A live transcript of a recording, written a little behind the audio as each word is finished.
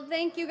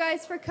thank you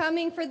guys for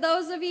coming. For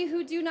those of you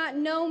who do not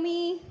know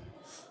me,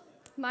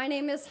 my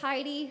name is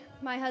Heidi.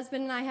 My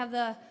husband and I have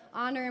the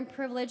honor and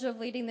privilege of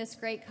leading this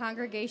great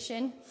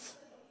congregation.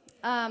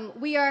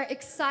 We are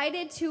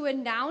excited to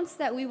announce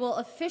that we will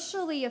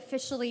officially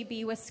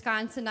be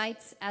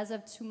Wisconsinites as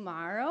of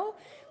tomorrow.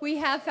 We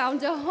have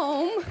found a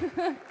home.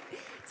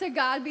 To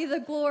God be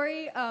the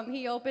glory.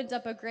 He opened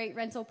up a great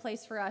rental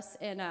place for us,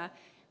 and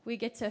we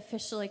get to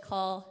officially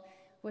call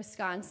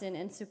Wisconsin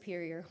and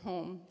Superior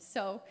home.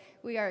 So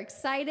we are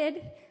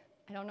excited.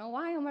 I don't know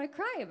why I'm going to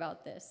cry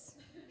about this.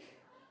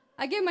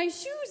 I get my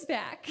shoes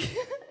back.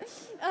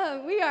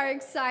 We are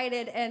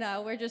excited, and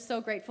we're just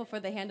so grateful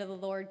for the hand of the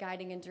Lord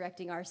guiding and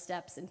directing our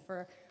steps, and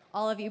for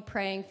all of you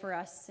praying for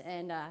us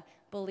and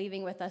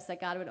believing with us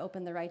that God would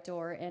open the right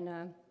door.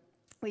 And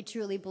we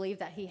truly believe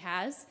that he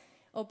has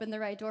opened the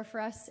right door for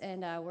us,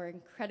 and we're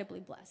incredibly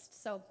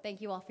blessed. So thank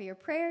you all for your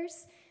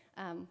prayers.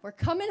 We're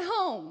coming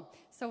home,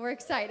 so we're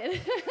excited.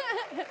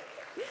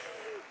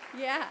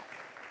 Yeah.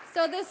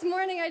 So this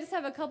morning, I just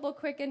have a couple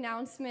quick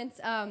announcements.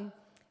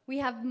 We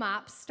have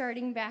MOPS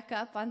starting back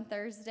up on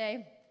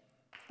Thursday.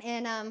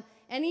 And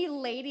any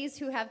ladies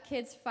who have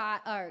kids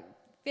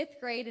 5th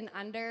grade and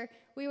under,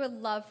 we would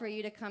love for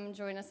you to come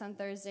join us on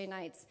Thursday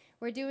nights.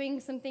 We're doing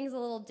some things a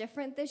little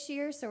different this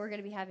year, so we're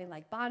going to be having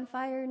like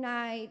bonfire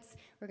nights.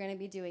 We're going to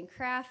be doing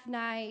craft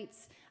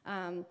nights.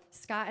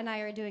 Scott and I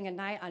are doing a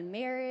night on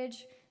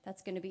marriage.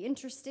 That's going to be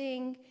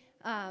interesting.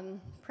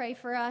 Pray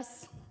for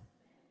us.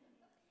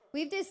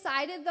 We've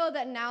decided, though,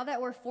 that now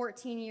that we're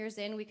 14 years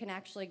in, we can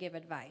actually give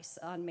advice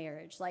on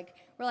marriage.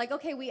 We're like,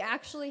 okay, we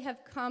actually have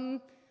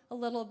come a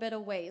little bit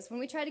of ways. When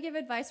we tried to give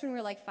advice when we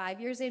were like 5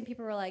 years in,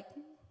 people were like,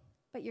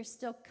 but you're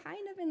still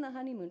kind of in the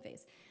honeymoon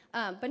phase.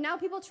 But now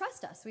people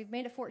trust us. We've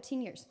made it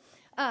 14 years.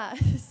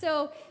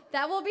 So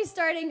that will be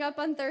starting up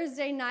on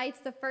Thursday nights,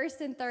 the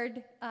first and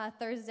third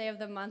Thursday of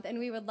the month, and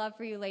we would love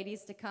for you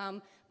ladies to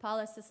come.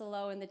 Paula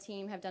Cicelo and the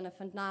team have done a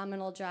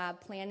phenomenal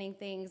job planning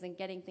things and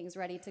getting things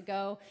ready to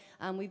go.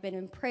 We've been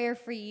in prayer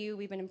for you.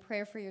 We've been in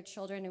prayer for your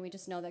children, and we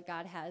just know that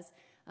God has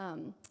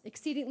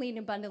exceedingly and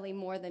abundantly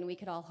more than we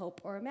could all hope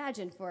or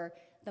imagine for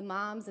the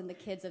moms and the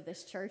kids of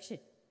this church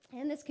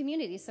and this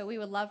community. So we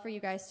would love for you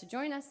guys to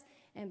join us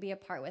and be a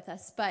part with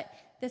us. But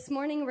this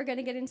morning, we're going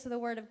to get into the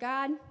Word of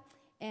God,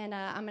 and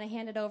I'm going to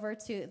hand it over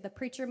to the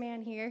preacher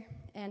man here.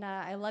 And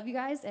I love you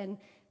guys, and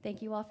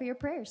thank you all for your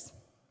prayers.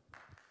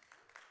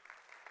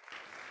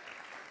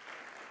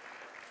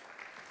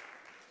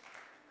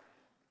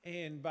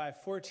 And by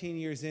 14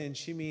 years in,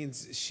 she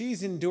means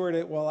she's endured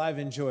it while I've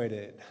enjoyed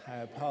it. I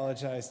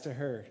apologize to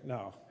her.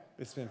 No,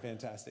 it's been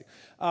fantastic.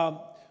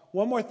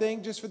 One more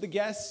thing, just for the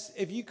guests,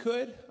 if you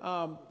could,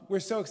 we're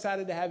so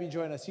excited to have you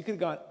join us. You could have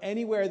gone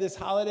anywhere this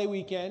holiday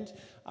weekend.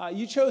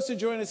 You chose to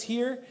join us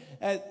here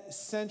at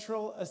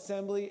Central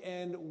Assembly,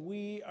 and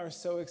we are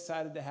so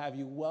excited to have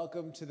you.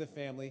 Welcome to the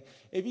family.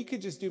 If you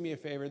could just do me a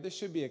favor, this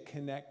should be a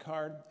Connect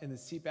card in the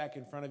seat back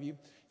in front of you.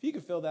 If you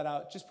could fill that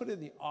out, just put it in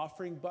the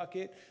offering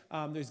bucket.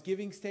 There's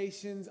giving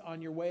stations on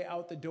your way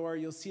out the door.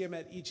 You'll see them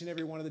at each and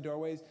every one of the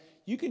doorways.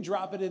 You can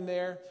drop it in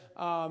there.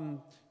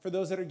 For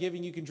those that are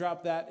giving, you can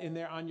drop that in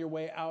there on your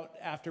way out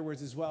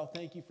afterwards as well.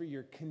 Thank you for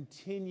your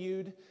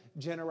continued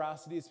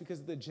generosity. It's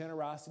because of the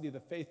generosity of the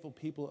faithful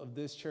people of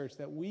this church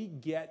that we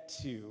get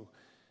to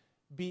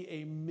be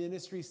a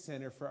ministry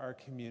center for our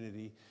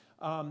community.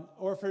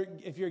 Or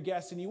if you're a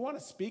guest and you want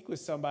to speak with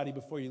somebody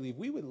before you leave,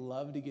 we would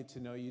love to get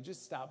to know you.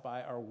 Just stop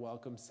by our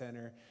welcome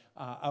center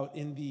out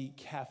in the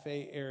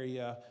cafe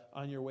area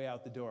on your way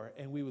out the door,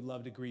 and we would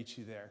love to greet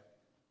you there.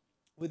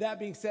 With that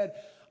being said,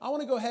 I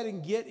want to go ahead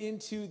and get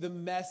into the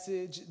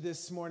message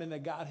this morning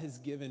that God has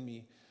given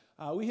me.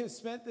 We have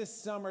spent this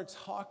summer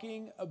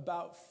talking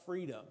about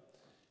freedom.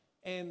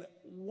 And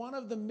one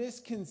of the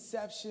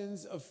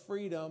misconceptions of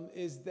freedom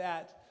is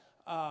that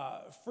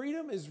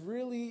freedom is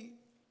really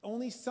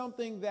only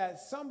something that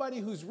somebody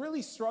who's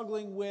really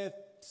struggling with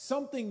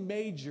something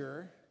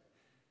major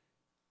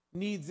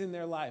needs in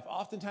their life.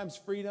 Oftentimes,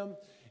 freedom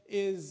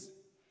is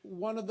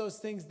one of those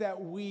things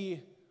that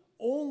we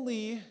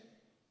only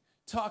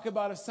talk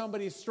about if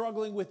somebody is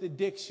struggling with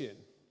addiction,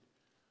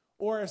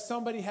 or if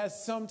somebody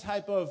has some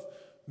type of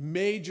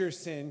major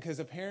sin, because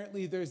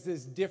apparently there's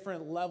this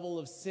different level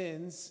of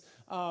sins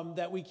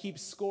that we keep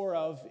score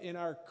of in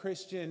our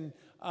Christian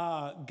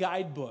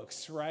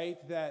guidebooks, right,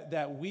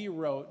 that we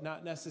wrote,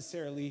 not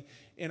necessarily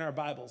in our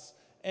Bibles.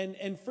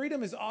 And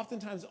freedom is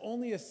oftentimes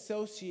only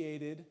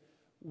associated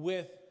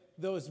with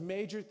those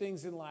major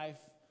things in life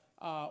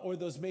or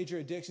those major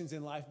addictions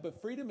in life,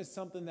 but freedom is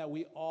something that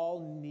we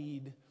all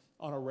need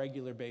on a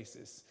regular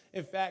basis.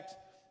 In fact,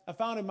 I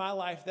found in my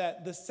life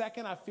that the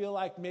second I feel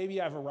like maybe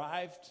I've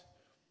arrived,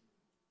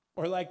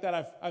 or like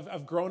that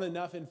I've grown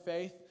enough in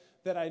faith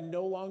that I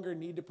no longer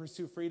need to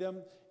pursue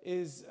freedom,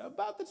 is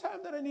about the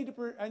time that I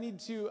need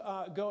to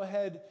go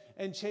ahead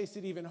and chase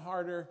it even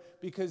harder,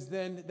 because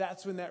then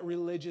that's when that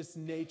religious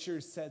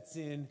nature sets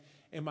in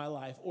my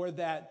life, or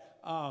that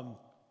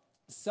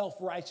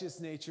self-righteous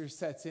nature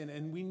sets in,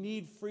 and we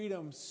need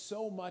freedom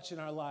so much in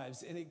our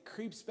lives, and it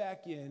creeps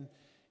back in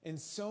in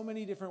so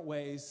many different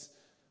ways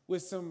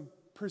with some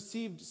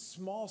perceived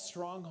small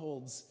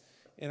strongholds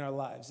in our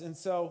lives. And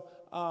so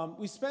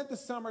we spent the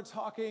summer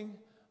talking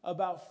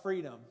about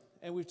freedom,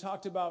 and we've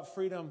talked about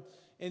freedom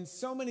in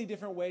so many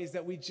different ways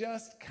that we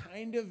just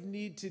kind of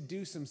need to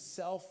do some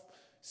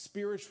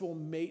spiritual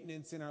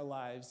maintenance in our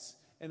lives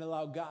and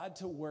allow God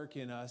to work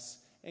in us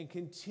and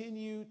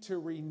continue to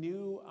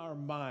renew our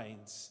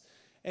minds.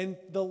 And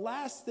the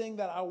last thing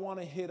that I want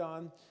to hit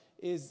on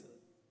is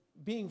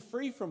being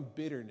free from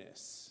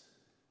bitterness.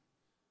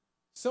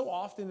 So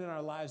often in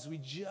our lives, we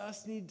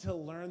just need to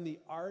learn the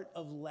art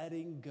of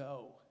letting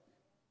go.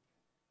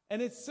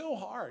 And it's so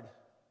hard.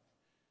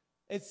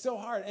 It's so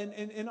hard.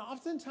 And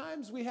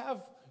oftentimes we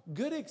have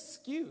good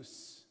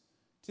excuse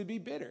to be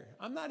bitter.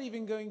 I'm not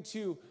even going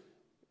to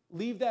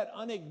leave that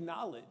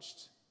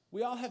unacknowledged.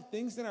 We all have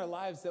things in our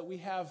lives that we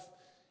have,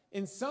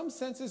 in some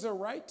senses, a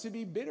right to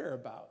be bitter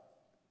about.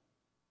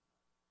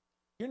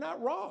 You're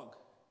not wrong.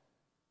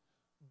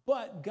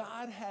 But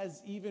God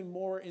has even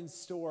more in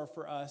store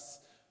for us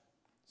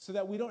so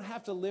that we don't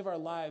have to live our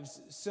lives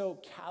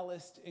so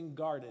calloused and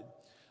guarded.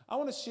 I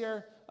want to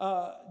share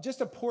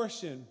just a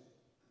portion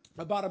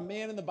about a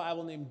man in the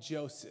Bible named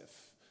Joseph.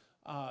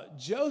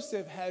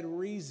 Joseph had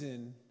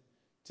reason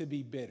to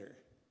be bitter.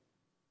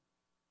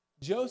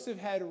 Joseph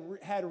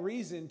had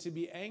reason to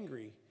be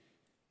angry.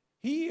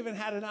 He even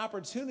had an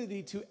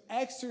opportunity to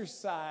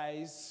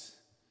exercise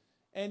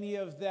any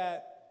of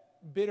that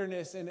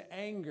bitterness and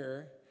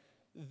anger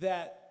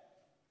that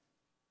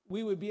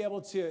we would be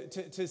able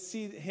to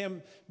see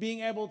him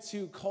being able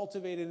to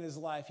cultivate in his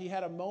life. He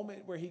had a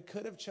moment where he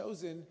could have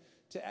chosen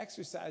to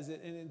exercise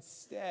it, and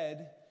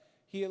instead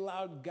he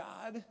allowed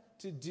God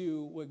to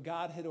do what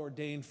God had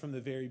ordained from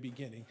the very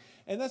beginning.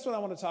 And that's what I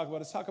want to talk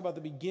about, is talk about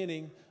the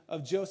beginning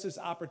of Joseph's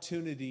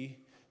opportunity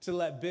to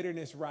let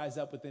bitterness rise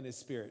up within his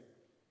spirit.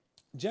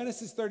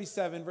 Genesis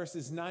 37,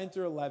 verses 9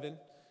 through 11.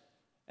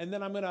 And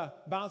then I'm going to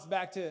bounce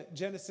back to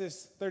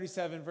Genesis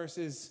 37,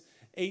 verses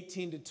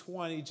 18 to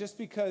 20, just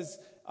because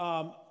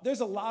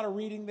there's a lot of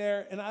reading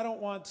there, and I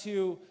don't want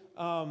to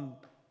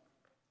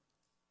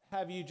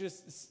have you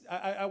just,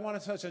 I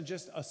want to touch on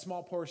just a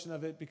small portion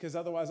of it, because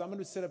otherwise I'm going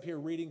to sit up here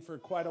reading for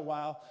quite a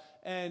while.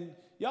 And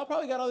y'all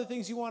probably got other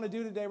things you want to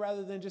do today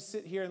rather than just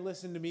sit here and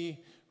listen to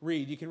me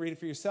read. You can read it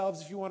for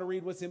yourselves if you want to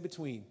read what's in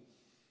between.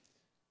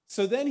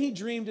 So then he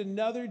dreamed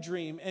another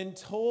dream and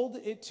told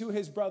it to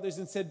his brothers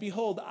and said,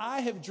 "Behold,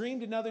 I have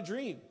dreamed another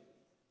dream.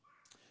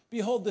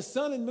 Behold, the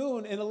sun and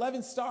moon and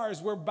 11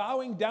 stars were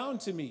bowing down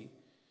to me."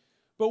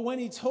 But when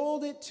he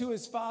told it to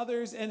his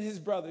fathers and his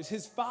brothers,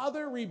 his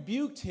father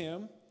rebuked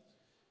him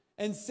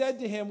and said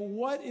to him,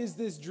 "What is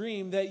this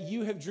dream that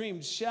you have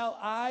dreamed? Shall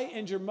I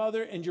and your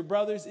mother and your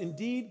brothers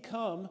indeed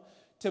come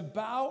to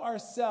bow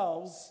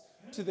ourselves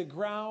to the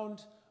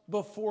ground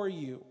before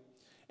you?"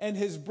 And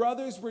his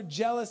brothers were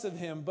jealous of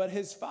him, but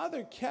his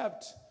father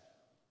kept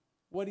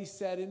what he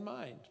said in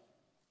mind.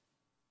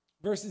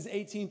 Verses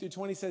 18 through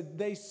 20 said,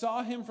 "They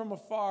saw him from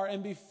afar,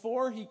 and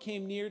before he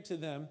came near to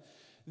them,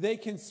 they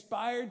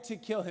conspired to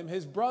kill him."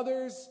 His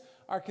brothers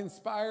are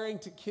conspiring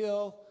to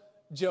kill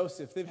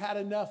Joseph. They've had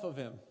enough of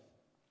him.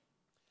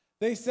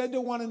 They said to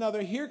one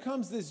another, "Here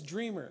comes this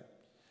dreamer.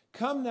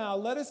 Come now,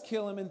 let us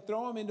kill him and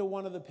throw him into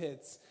one of the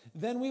pits.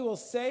 Then we will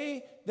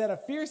say that a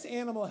fierce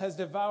animal has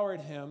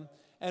devoured him,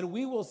 and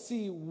we will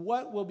see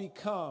what will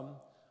become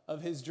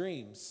of his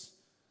dreams."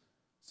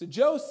 So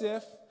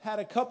Joseph had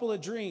a couple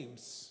of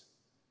dreams.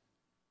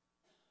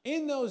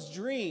 In those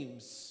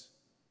dreams,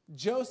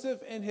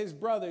 Joseph and his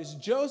brothers,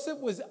 Joseph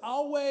was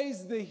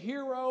always the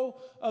hero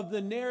of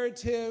the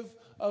narrative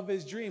of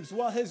his dreams,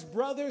 while his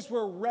brothers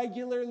were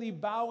regularly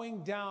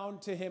bowing down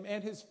to him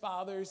and his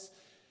fathers.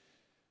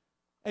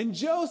 And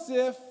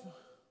Joseph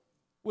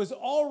was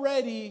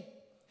already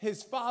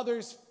his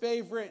father's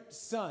favorite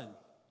son.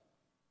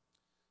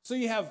 So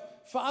you have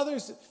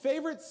father's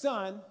favorite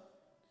son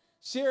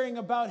sharing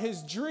about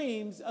his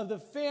dreams of the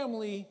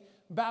family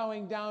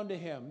bowing down to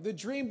him. The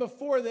dream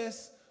before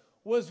this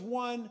was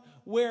one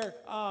where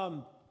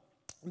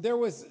there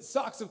was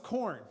stalks of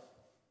corn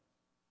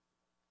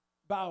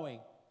bowing.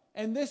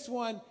 And this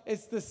one,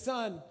 it's the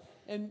sun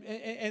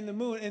and the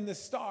moon and the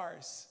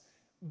stars.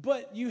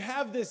 But you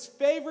have this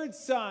favored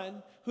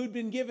son who'd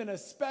been given a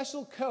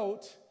special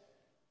coat,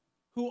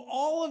 who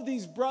all of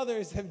these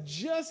brothers have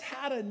just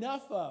had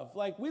enough of.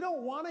 Like, we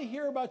don't want to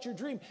hear about your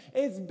dream.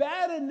 It's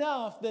bad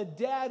enough that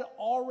dad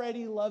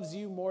already loves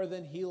you more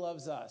than he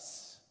loves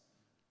us.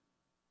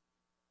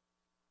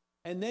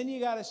 And then you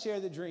got to share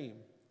the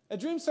dream. A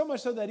dream so much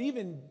so that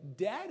even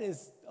dad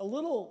is a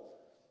little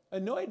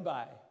annoyed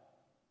by.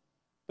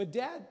 But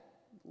dad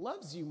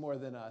loves you more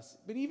than us.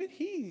 But even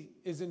he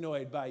is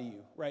annoyed by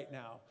you right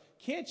now.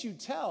 Can't you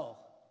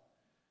tell?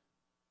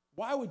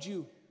 Why would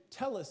you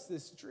tell us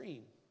this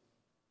dream?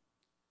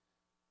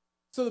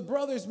 So the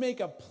brothers make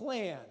a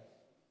plan,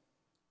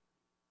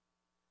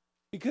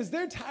 because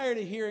they're tired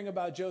of hearing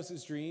about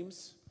Joseph's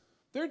dreams.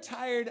 They're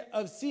tired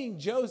of seeing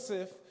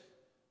Joseph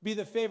be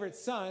the favorite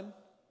son.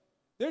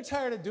 They're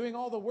tired of doing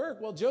all the work.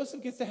 Well,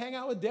 Joseph gets to hang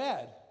out with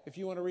dad, if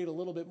you want to read a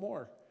little bit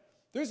more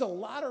There's a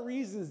lot of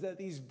reasons that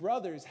these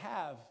brothers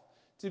have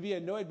to be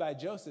annoyed by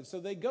Joseph. So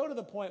they go to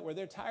the point where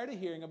they're tired of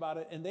hearing about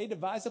it, and they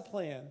devise a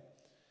plan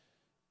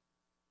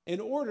in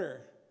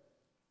order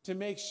to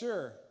make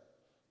sure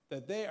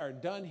that they are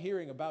done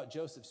hearing about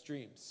Joseph's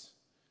dreams.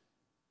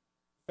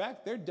 In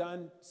fact, they're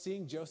done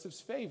seeing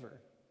Joseph's favor.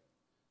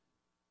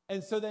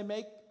 And so they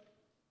make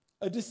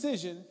a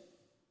decision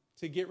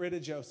to get rid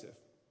of Joseph.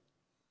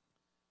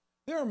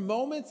 There are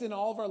moments in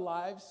all of our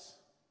lives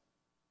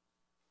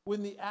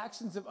when the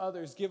actions of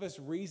others give us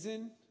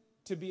reason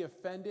to be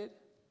offended.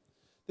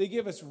 They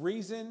give us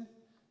reason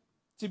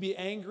to be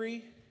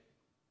angry.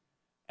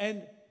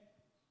 And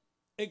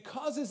it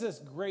causes us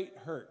great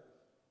hurt.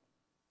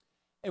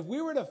 If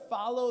we were to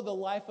follow the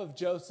life of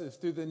Joseph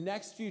through the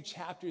next few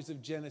chapters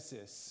of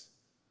Genesis,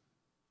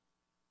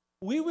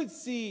 we would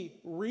see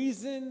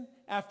reason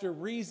after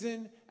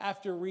reason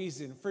after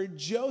reason for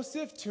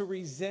Joseph to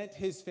resent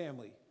his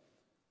family.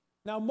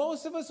 Now,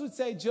 most of us would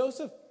say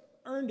Joseph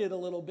earned it a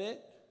little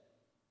bit.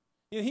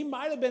 He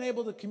might have been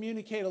able to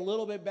communicate a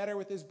little bit better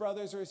with his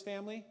brothers or his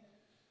family.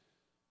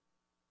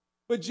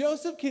 But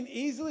Joseph can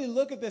easily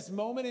look at this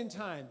moment in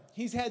time.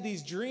 He's had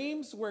these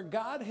dreams where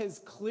God has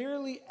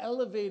clearly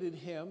elevated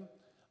him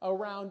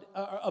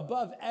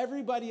above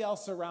everybody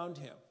else around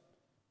him.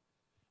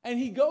 And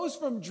he goes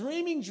from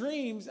dreaming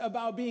dreams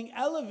about being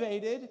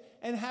elevated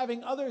and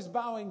having others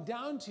bowing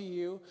down to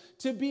you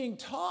to being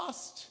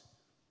tossed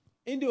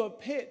into a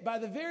pit by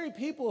the very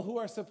people who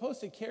are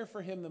supposed to care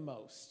for him the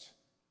most.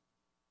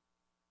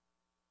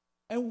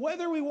 And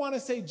whether we want to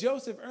say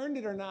Joseph earned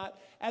it or not,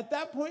 at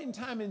that point in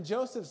time in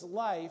Joseph's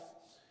life,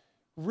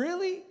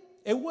 really,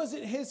 it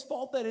wasn't his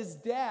fault that his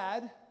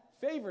dad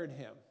favored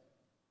him.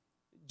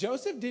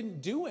 Joseph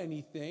didn't do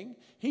anything.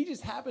 He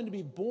just happened to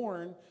be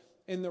born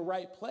in the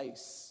right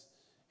place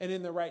and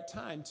in the right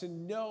time to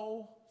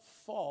no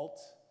fault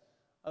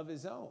of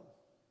his own.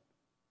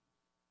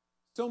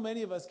 So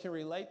many of us can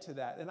relate to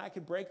that, and I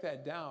could break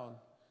that down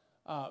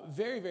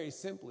very, very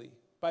simply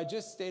by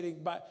just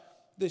stating, by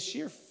the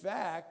sheer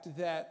fact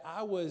that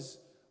I was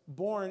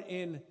born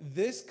in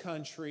this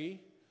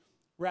country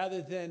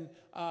rather than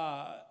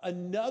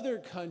another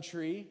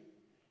country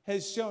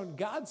has shown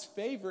God's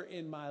favor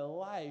in my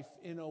life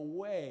in a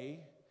way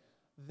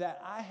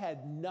that I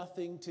had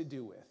nothing to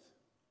do with.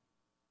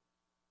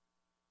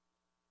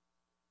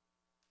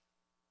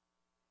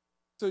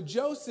 So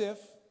Joseph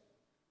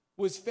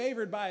was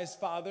favored by his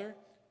father,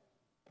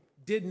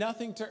 did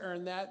nothing to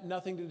earn that,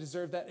 nothing to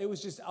deserve that. It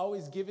was just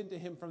always given to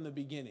him from the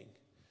beginning.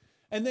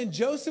 And then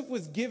Joseph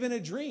was given a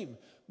dream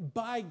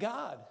by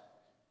God.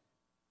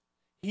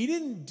 He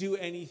didn't do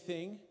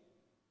anything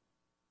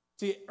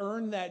to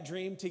earn that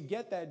dream, to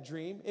get that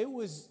dream. It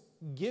was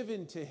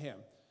given to him.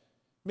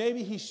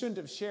 Maybe he shouldn't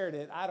have shared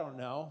it. I don't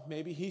know.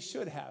 Maybe he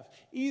should have.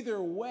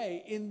 Either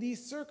way, in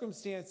these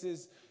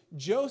circumstances,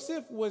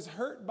 Joseph was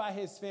hurt by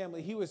his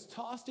family. He was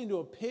tossed into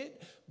a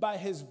pit by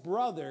his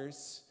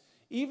brothers,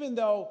 even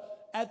though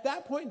at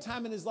that point in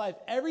time in his life,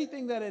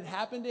 everything that had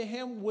happened to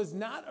him was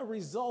not a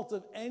result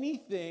of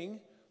anything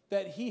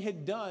that he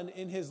had done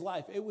in his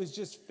life. It was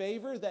just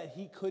favor that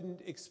he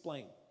couldn't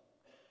explain.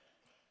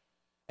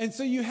 And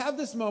so you have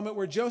this moment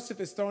where Joseph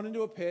is thrown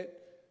into a pit.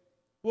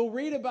 We'll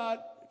read about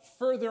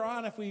further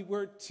on, if we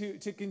were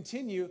to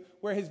continue,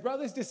 where his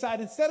brothers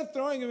decide, instead of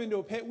throwing him into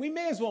a pit, we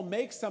may as well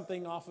make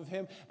something off of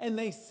him, and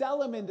they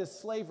sell him into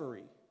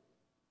slavery.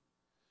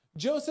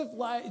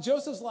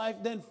 Joseph's life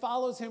then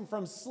follows him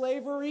from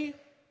slavery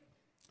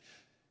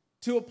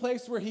to a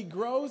place where he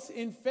grows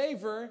in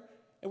favor,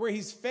 and where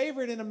he's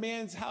favored in a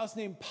man's house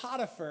named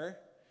Potiphar,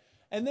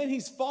 and then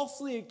he's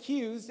falsely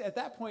accused at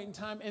that point in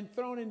time and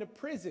thrown into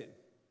prison,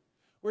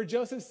 where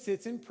Joseph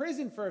sits in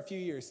prison for a few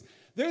years.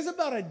 There's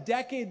about a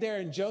decade there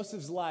in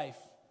Joseph's life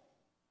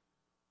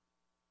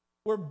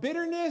where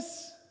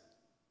bitterness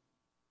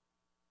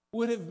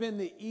would have been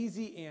the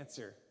easy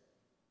answer.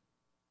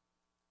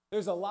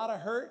 There's a lot of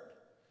hurt,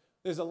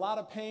 there's a lot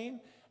of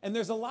pain, and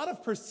there's a lot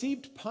of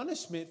perceived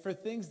punishment for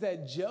things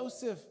that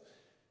Joseph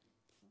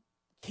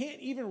can't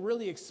even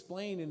really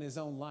explain in his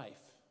own life.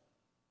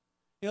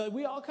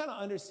 We all kind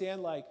of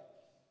understand, I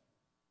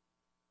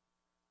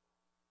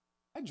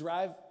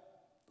drive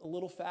a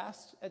little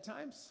fast at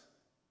times.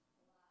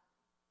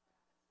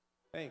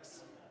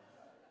 Thanks.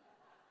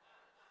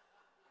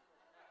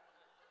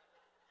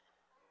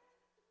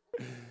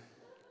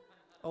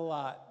 A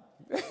lot.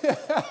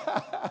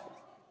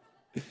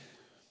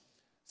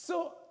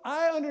 So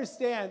I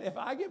understand if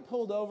I get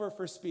pulled over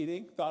for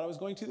speeding, thought I was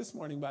going to this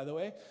morning, by the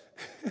way.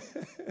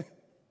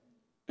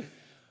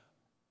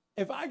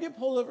 If I get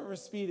pulled over for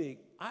speeding,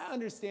 I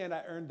understand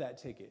I earned that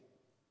ticket.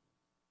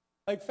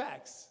 Like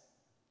facts.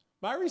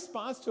 My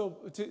response to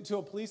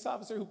a police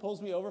officer who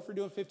pulls me over for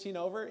doing 15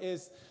 over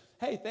is,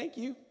 hey, thank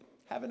you.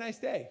 Have a nice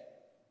day.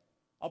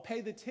 I'll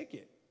pay the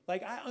ticket.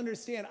 I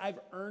understand I've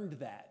earned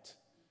that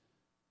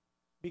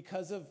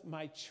because of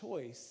my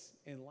choice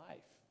in life.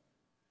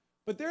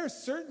 But there are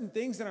certain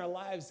things in our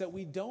lives that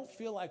we don't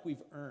feel like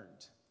we've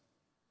earned,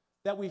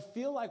 that we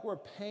feel like we're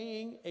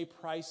paying a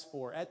price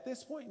for. At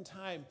this point in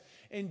time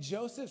in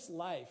Joseph's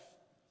life,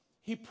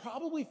 he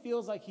probably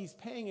feels like he's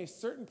paying a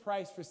certain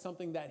price for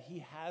something that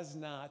he has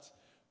not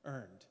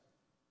earned.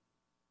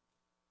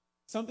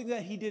 Something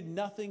that he did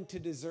nothing to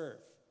deserve.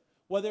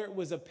 Whether it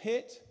was a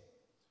pit,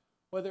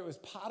 whether it was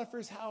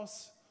Potiphar's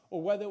house,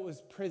 or whether it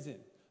was prison.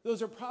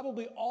 Those are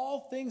probably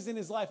all things in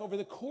his life over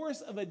the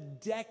course of a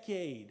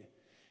decade.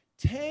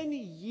 10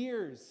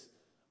 years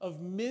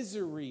of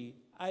misery,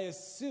 I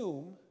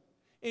assume,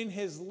 in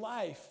his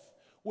life,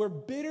 where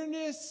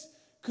bitterness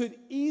could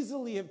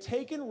easily have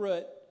taken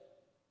root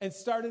and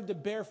started to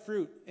bear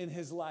fruit in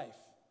his life.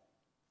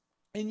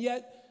 And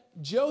yet,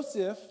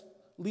 Joseph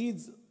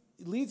leads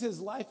his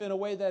life in a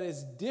way that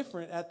is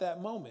different at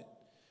that moment.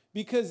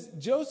 Because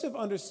Joseph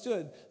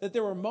understood that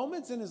there were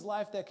moments in his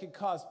life that could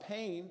cause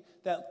pain,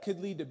 that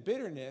could lead to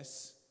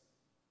bitterness,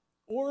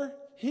 or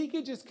he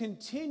could just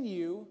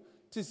continue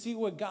to see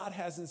what God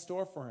has in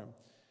store for him.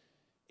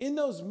 In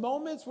those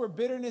moments where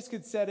bitterness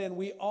could set in,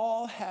 we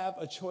all have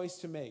a choice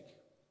to make.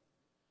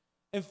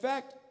 In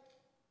fact,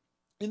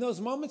 in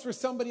those moments where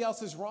somebody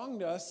else has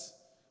wronged us,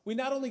 we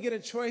not only get a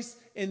choice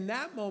in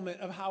that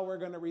moment of how we're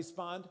going to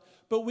respond,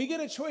 but we get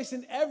a choice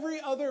in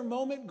every other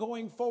moment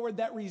going forward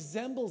that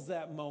resembles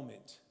that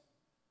moment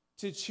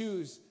to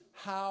choose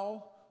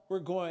how we're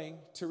going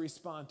to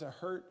respond to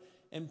hurt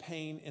and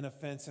pain and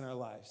offense in our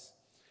lives.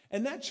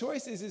 And that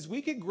choice is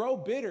we could grow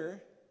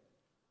bitter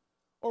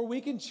or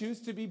we can choose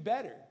to be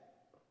better.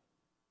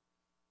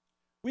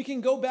 We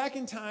can go back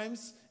in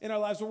times in our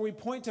lives where we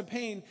point to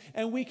pain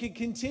and we can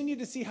continue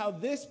to see how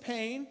this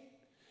pain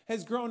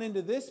has grown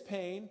into this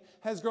pain,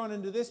 has grown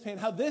into this pain,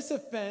 how this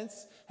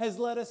offense has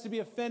led us to be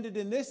offended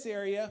in this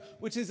area,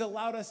 which has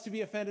allowed us to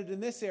be offended in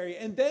this area.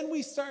 And then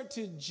we start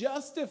to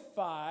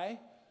justify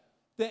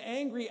the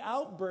angry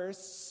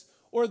outbursts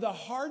or the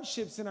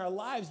hardships in our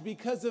lives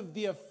because of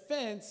the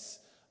offense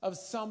of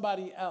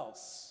somebody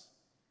else.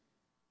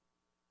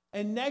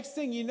 And next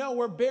thing you know,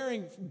 we're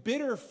bearing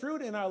bitter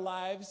fruit in our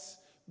lives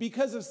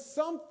because of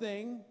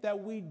something that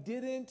we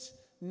didn't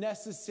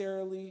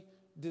necessarily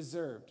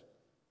deserve.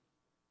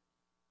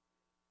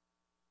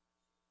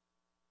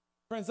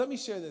 Friends, let me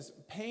share this.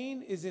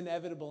 Pain is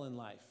inevitable in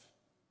life.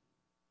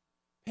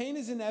 Pain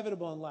is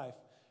inevitable in life.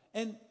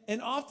 And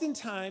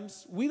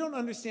oftentimes, we don't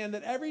understand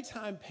that every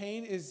time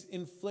pain is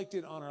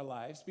inflicted on our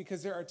lives,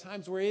 because there are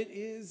times where it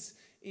is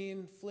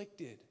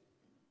inflicted.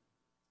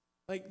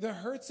 Like the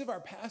hurts of our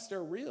past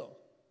are real.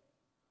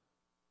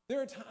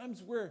 There are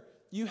times where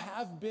you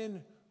have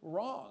been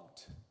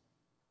wronged.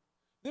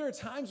 There are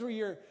times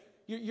where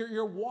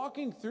you're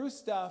walking through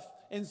stuff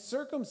and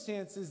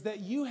circumstances that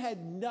you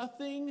had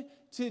nothing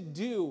to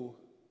do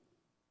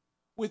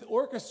with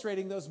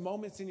orchestrating those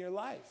moments in your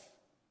life.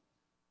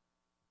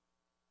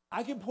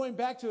 I can point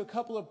back to a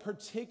couple of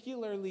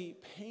particularly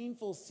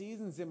painful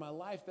seasons in my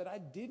life that I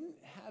didn't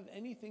have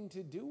anything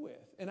to do with.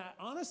 And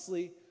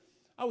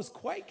I was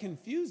quite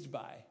confused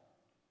by.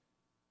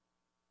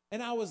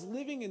 And I was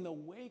living in the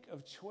wake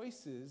of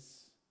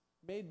choices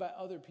made by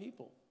other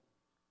people.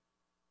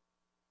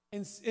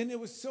 And it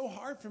was so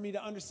hard for me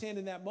to understand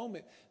in that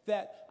moment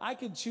that I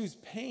could choose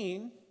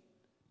pain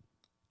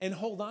and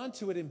hold on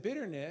to it in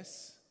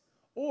bitterness,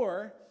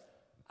 or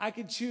I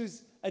could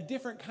choose a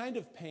different kind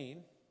of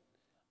pain,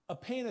 a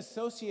pain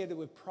associated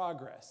with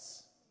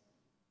progress.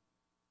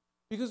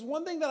 Because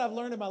one thing that I've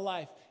learned in my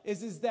life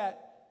is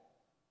that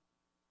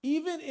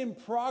even in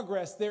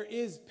progress, there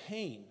is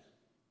pain.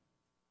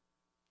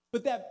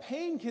 But that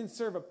pain can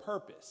serve a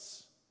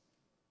purpose.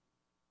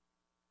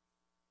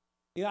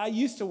 You know, I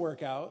used to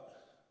work out.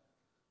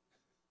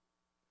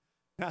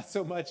 Not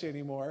so much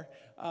anymore.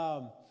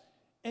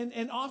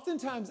 And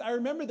oftentimes, I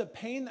remember the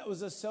pain that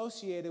was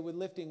associated with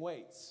lifting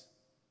weights.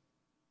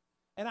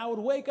 And I would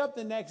wake up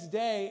the next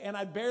day, and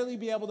I'd barely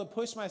be able to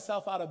push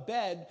myself out of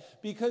bed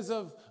because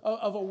of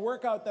a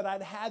workout that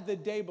I'd had the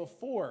day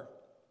before.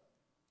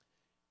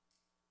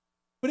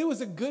 But it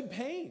was a good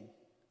pain,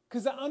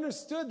 because I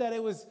understood that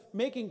it was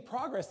making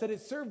progress, that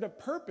it served a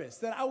purpose,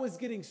 that I was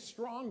getting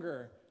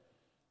stronger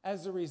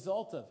as a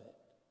result of it.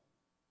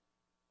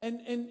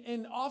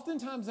 And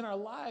oftentimes in our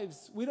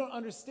lives, we don't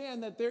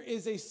understand that there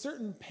is a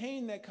certain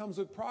pain that comes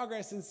with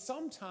progress, and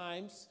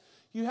sometimes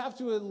you have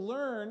to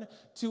learn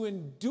to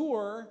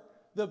endure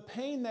the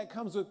pain that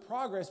comes with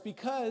progress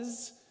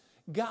because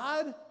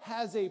God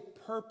has a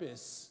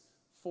purpose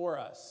for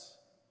us.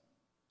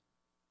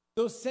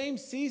 Those same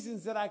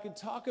seasons that I could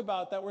talk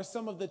about that were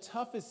some of the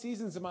toughest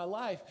seasons of my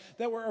life,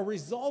 that were a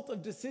result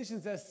of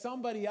decisions that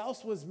somebody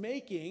else was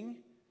making,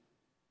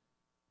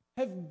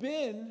 have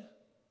been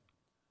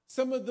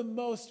some of the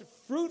most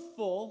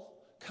fruitful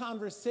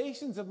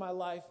conversations of my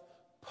life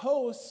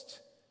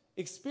post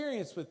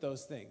experience with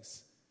those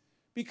things.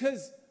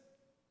 Because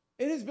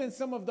it has been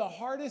some of the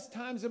hardest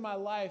times in my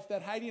life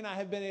that Heidi and I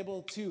have been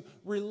able to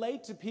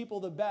relate to people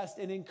the best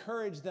and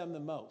encourage them the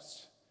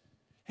most.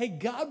 Hey,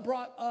 God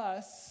brought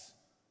us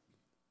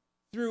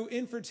through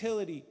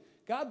infertility.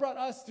 God brought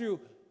us through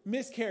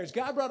miscarriage.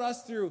 God brought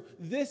us through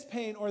this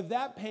pain or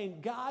that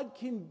pain. God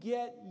can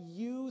get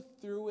you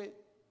through it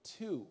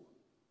too.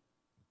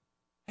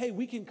 hey,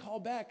 we can call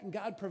back and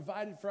God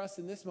provided for us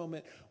in this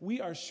moment.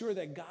 We are sure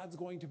that God's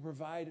going to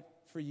provide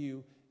for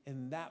you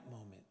in that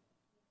moment.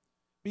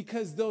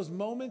 Because those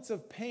moments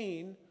of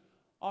pain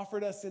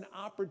offered us an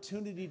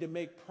opportunity to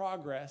make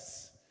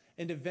progress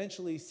and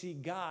eventually see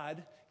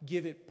God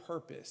give it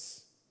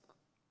purpose.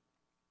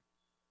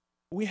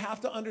 We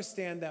have to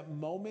understand that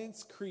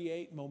moments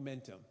create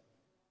momentum.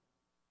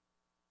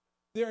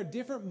 There are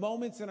different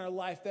moments in our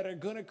life that are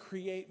going to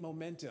create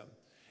momentum.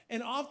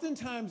 And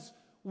oftentimes,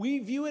 we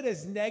view it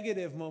as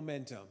negative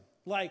momentum.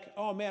 Like,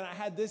 oh man, I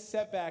had this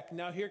setback.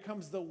 Now here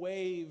comes the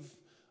wave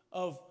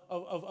of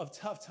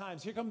tough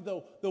times. Here comes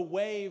the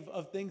wave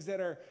of things that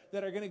are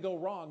going to go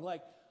wrong.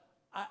 Like,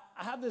 I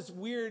have this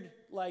weird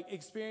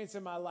experience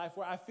in my life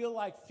where I feel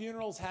like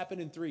funerals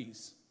happen in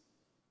threes.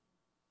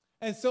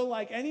 And so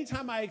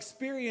anytime I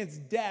experience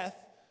death,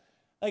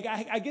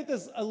 I get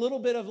this a little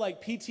bit of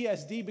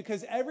PTSD,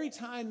 because every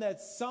time that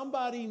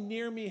somebody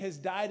near me has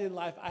died in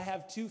life, I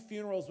have 2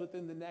 funerals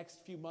within the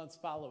next few months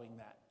following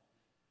that.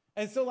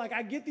 And so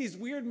I get these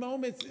weird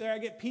moments where I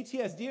get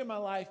PTSD in my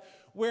life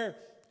where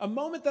a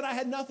moment that I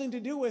had nothing to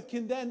do with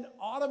can then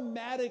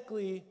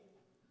automatically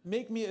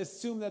make me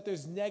assume that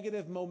there's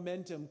negative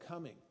momentum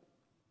coming.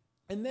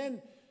 And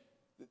then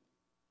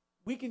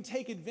we can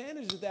take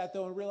advantage of that,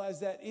 though, and realize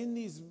that in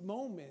these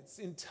moments,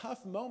 in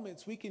tough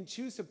moments, we can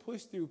choose to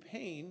push through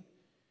pain,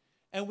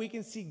 and we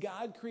can see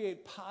God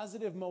create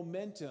positive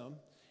momentum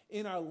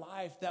in our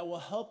life that will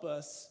help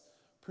us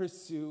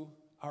pursue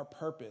our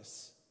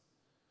purpose.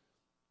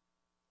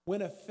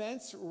 When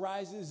offense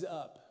rises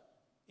up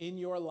in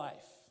your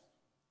life,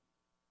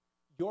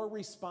 your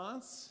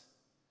response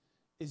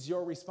is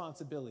your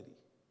responsibility.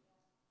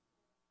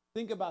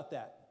 Think about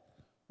that.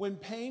 When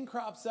pain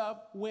crops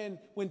up, when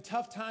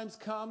tough times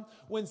come,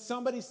 when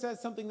somebody says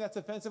something that's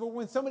offensive, or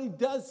when somebody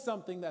does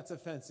something that's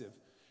offensive,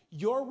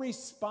 your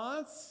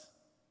response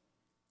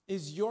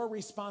is your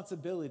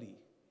responsibility.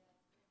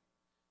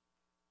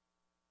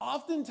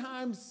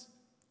 Oftentimes,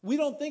 we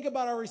don't think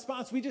about our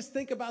response, we just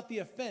think about the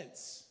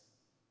offense.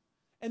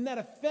 And that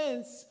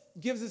offense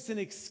gives us an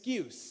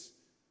excuse.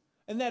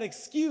 And that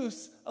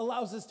excuse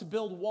allows us to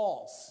build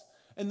walls.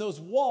 And those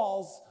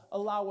walls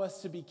allow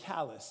us to be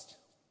calloused.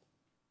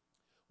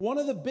 One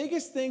of the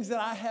biggest things that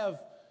I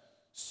have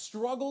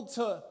struggled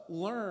to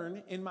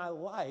learn in my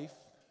life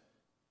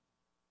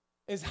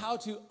is how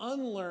to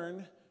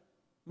unlearn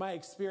my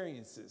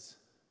experiences.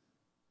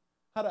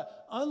 How to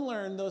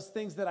unlearn those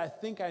things that I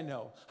think I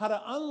know. How to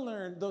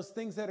unlearn those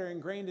things that are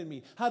ingrained in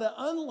me. How to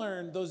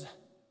unlearn those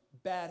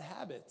bad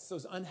habits,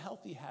 those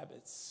unhealthy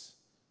habits.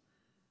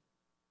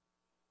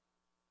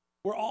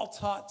 We're all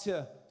taught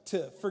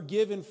to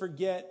forgive and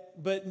forget,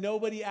 but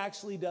nobody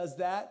actually does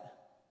that.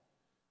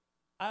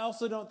 I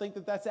also don't think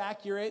that that's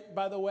accurate,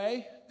 by the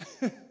way.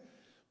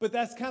 But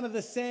that's kind of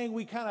the saying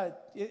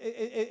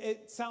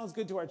it sounds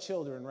good to our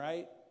children,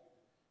 right?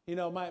 You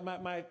know,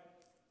 my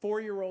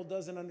 4-year-old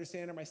doesn't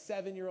understand, or my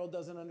 7-year-old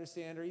doesn't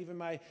understand, or even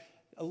my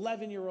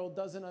 11-year-old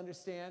doesn't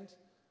understand.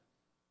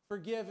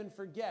 Forgive and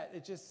forget.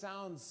 It just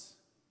sounds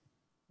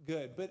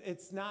good, but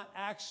it's not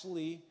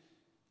actually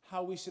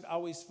how we should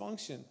always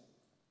function.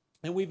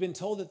 And we've been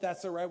told that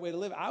that's the right way to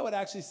live. I would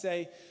actually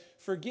say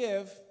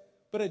forgive,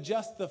 but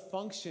adjust the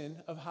function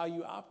of how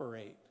you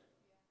operate.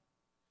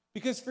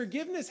 Because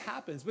forgiveness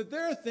happens, but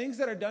there are things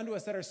that are done to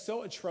us that are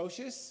so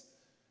atrocious,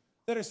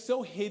 that are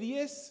so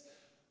hideous,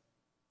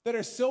 that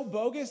are so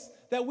bogus,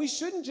 that we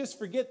shouldn't just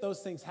forget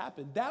those things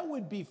happened. That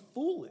would be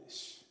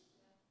foolish.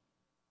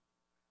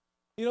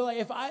 You know,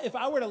 if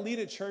I were to lead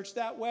a church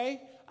that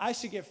way, I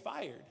should get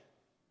fired.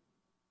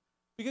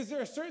 Because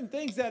there are certain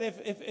things that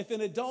if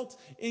an adult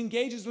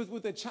engages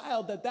with a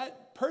child,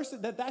 that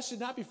person that should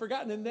not be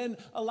forgotten, and then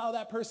allow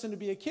that person to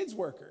be a kids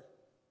worker.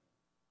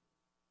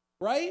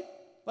 Right?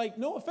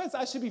 No offense,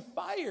 I should be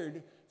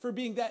fired for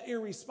being that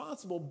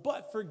irresponsible,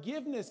 but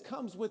forgiveness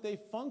comes with a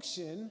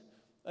function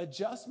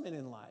adjustment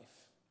in life.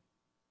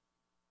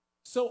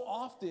 So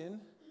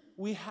often,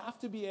 we have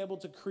to be able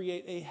to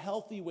create a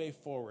healthy way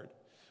forward.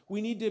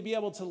 We need to be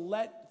able to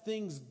let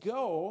things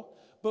go,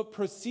 but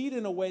proceed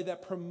in a way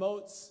that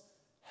promotes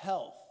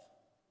health.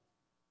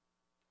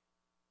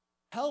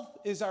 Health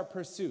is our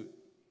pursuit.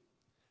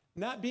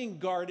 Not being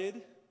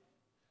guarded,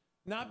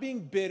 not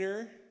being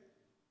bitter.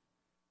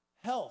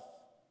 Health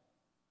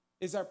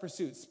is our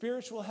pursuit.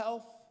 Spiritual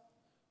health,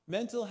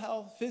 mental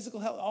health,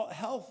 physical health. All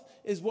health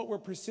is what we're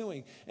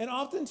pursuing. And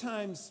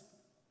oftentimes,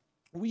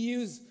 we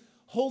use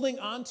holding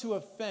on to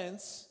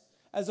offense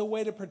as a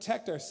way to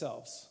protect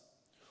ourselves.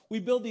 We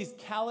build these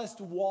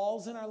calloused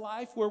walls in our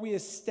life where we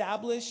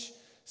establish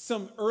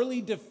some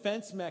early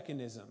defense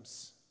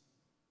mechanisms.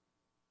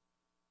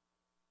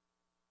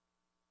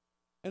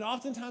 And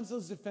oftentimes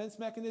those defense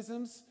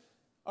mechanisms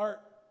are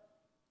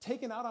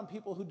taken out on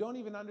people who don't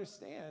even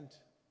understand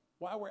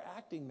why we're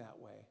acting that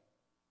way.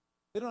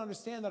 They don't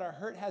understand that our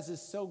hurt has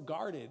us so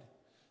guarded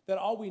that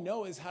all we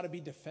know is how to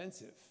be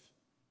defensive.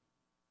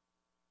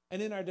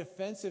 And in our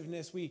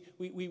defensiveness, we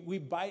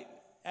bite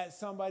at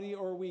somebody,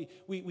 or we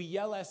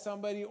yell at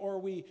somebody, or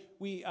we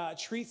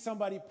treat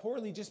somebody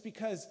poorly just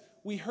because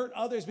we hurt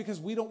others because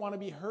we don't want to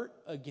be hurt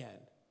again.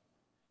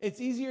 It's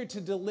easier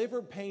to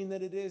deliver pain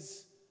than it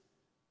is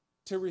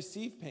to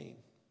receive pain.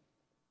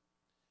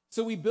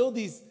 So we build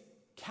these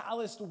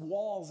calloused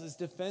walls as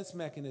defense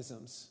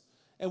mechanisms,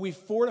 and we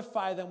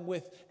fortify them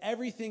with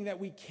everything that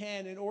we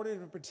can in order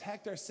to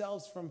protect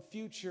ourselves from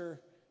future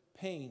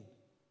pain.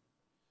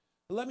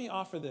 But let me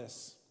offer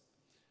this.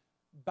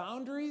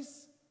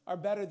 Boundaries are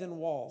better than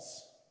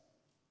walls.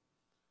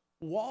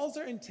 Walls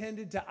are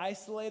intended to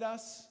isolate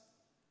us.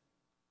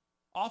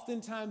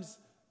 Oftentimes,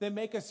 they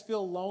make us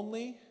feel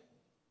lonely.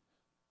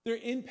 They're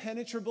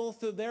impenetrable,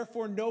 so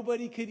therefore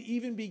nobody could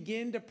even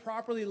begin to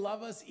properly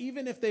love us,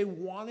 even if they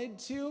wanted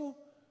to.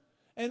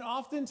 And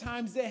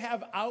oftentimes they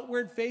have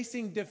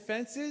outward-facing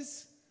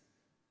defenses.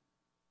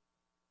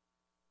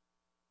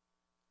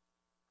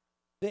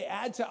 They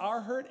add to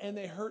our hurt and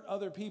they hurt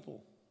other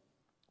people,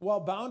 while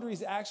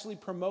boundaries actually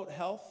promote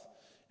health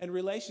and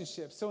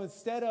relationships. So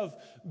instead of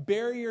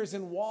barriers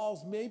and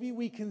walls, maybe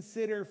we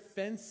consider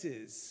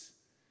fences.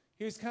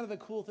 Here's kind of the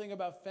cool thing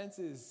about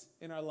fences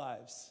in our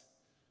lives.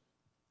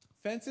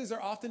 Fences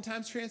are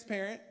oftentimes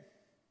transparent.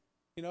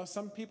 You know,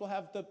 some people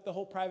have the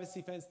whole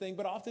privacy fence thing,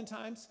 but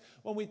oftentimes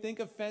when we think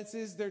of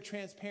fences, they're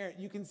transparent.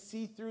 You can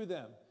see through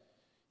them.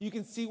 You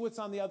can see what's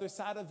on the other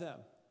side of them.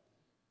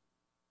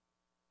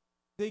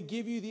 They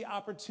give you the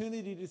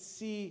opportunity to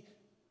see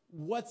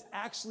what's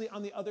actually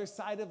on the other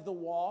side of the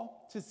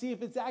wall, to see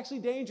if it's actually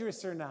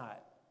dangerous or not.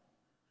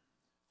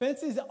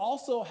 Fences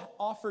also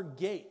offer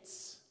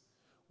gates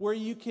where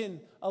you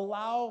can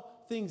allow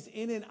things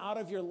in and out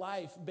of your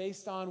life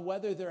based on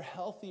whether they're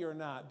healthy or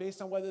not,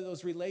 based on whether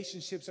those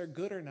relationships are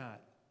good or not.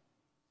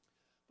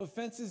 But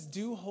fences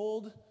do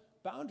hold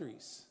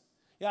boundaries.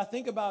 Yeah,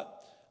 think about,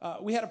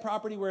 we had a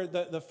property where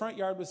the front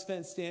yard was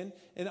fenced in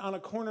and on a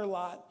corner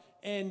lot,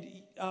 and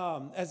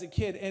as a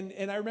kid,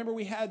 and I remember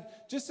we had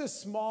just a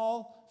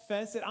small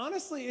fence that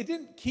honestly, it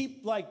didn't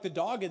keep like the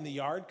dog in the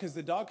yard because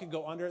the dog could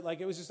go under it. Like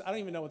it was just, I don't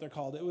even know what they're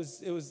called. It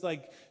was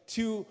like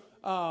two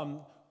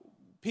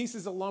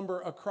pieces of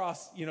lumber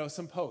across,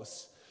 some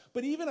posts.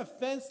 But even a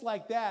fence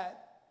like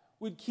that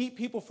would keep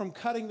people from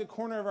cutting the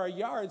corner of our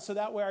yard so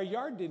that way our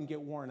yard didn't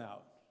get worn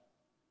out.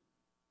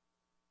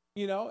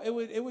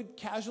 It would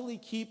casually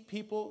keep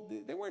people,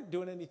 they weren't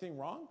doing anything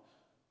wrong,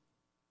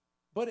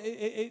 but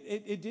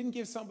it didn't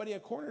give somebody a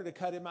corner to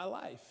cut in my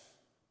life.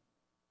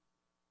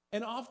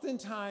 And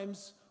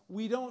oftentimes,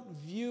 we don't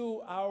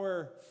view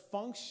our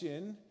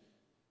function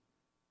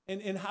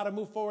and how to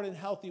move forward in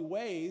healthy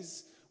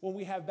ways when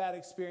we have bad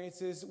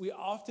experiences. We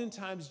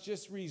oftentimes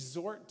just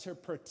resort to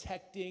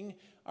protecting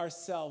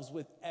ourselves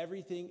with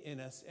everything in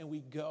us, and we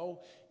go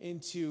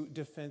into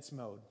defense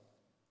mode.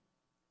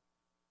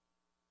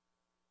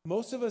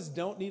 Most of us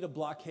don't need a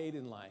blockade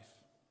in life.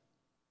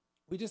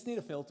 We just need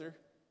a filter.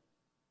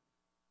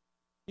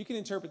 You can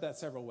interpret that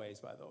several ways,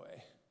 by the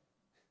way.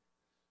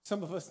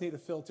 Some of us need a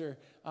filter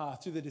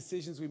through the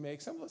decisions we make.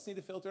 Some of us need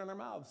a filter in our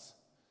mouths.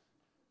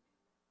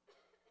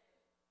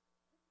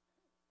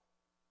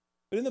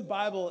 But in the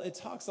Bible, it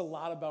talks a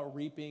lot about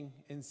reaping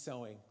and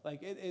sowing.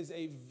 Like it is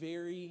a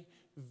very,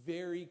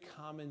 very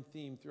common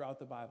theme throughout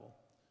the Bible.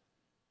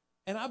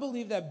 And I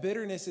believe that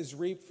bitterness is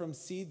reaped from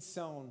seed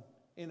sown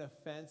in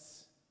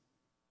offense.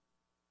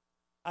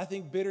 I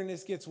think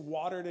bitterness gets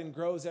watered and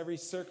grows every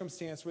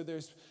circumstance where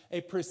there's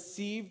a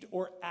perceived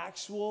or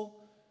actual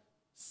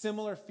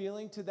similar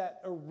feeling to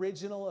that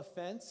original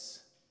offense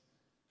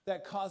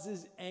that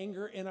causes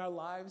anger in our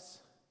lives.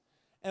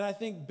 And I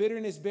think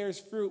bitterness bears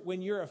fruit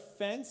when your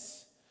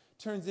offense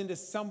turns into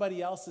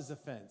somebody else's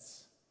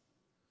offense.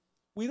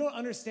 We don't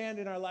understand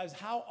in our lives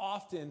how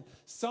often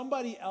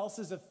somebody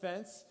else's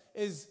offense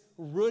is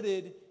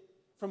rooted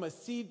from a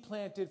seed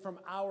planted from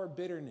our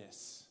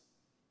bitterness.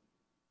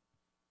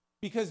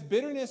 Because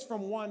bitterness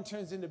from one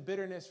turns into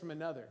bitterness from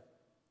another.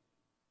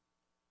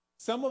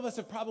 Some of us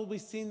have probably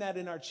seen that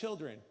in our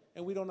children,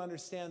 and we don't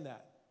understand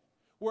that.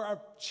 Where our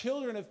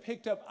children have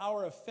picked up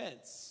our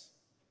offense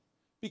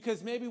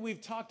because maybe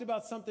we've talked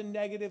about something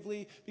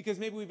negatively, because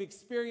maybe we've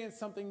experienced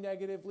something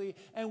negatively,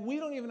 and we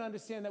don't even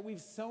understand that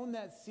we've sown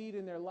that seed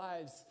in their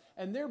lives,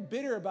 and they're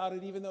bitter about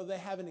it even though they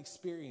haven't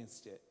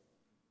experienced it.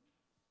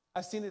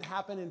 I've seen it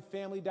happen in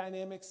family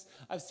dynamics.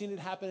 I've seen it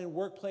happen in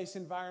workplace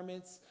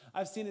environments.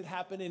 I've seen it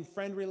happen in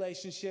friend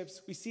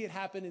relationships. We see it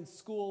happen in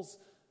schools.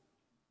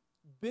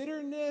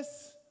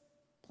 Bitterness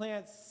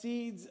plants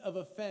seeds of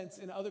offense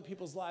in other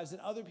people's lives,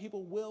 and other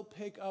people will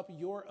pick up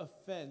your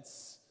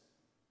offense,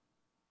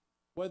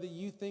 whether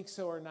you think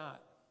so or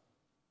not.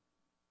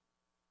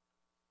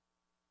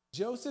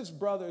 Joseph's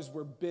brothers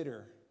were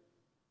bitter.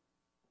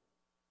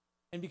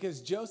 And because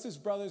Joseph's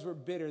brothers were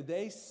bitter,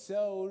 they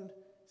sowed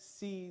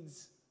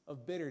seeds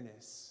of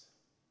bitterness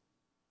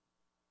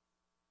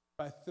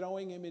by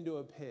throwing him into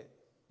a pit,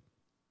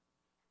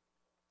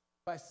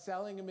 by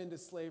selling him into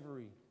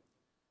slavery.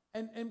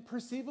 And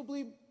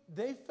perceivably,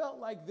 they felt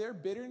like their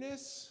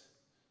bitterness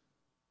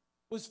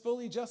was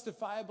fully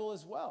justifiable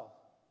as well.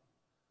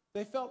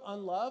 They felt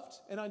unloved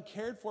and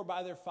uncared for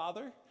by their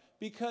father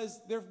because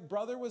their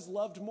brother was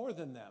loved more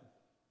than them.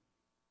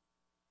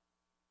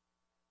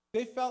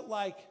 They felt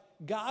like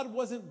God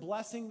wasn't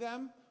blessing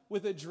them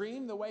with a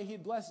dream the way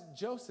he'd blessed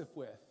Joseph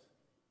with.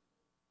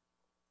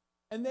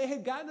 And they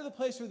had gotten to the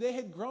place where they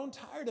had grown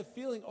tired of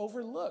feeling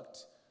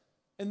overlooked.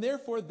 And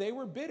therefore, they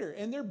were bitter.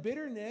 And their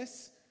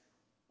bitterness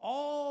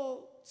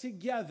all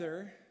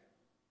together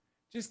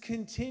just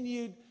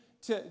continued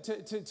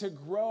to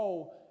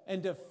grow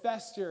and to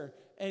fester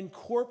and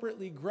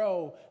corporately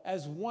grow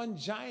as one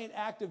giant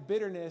act of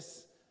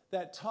bitterness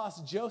that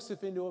tossed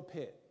Joseph into a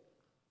pit.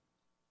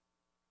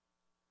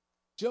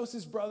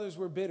 Joseph's brothers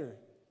were bitter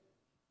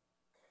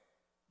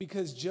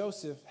because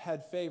Joseph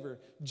had favor.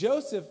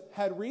 Joseph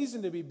had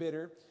reason to be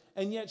bitter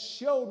and yet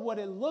showed what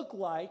it looked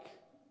like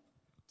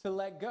to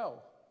let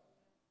go.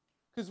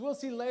 Because we'll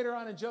see later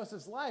on in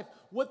Joseph's life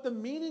what the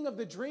meaning of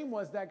the dream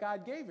was that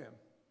God gave him.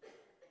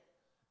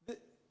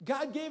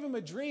 God gave him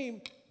a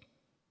dream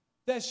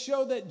that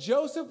showed that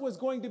Joseph was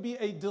going to be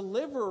a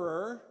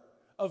deliverer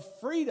of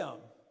freedom.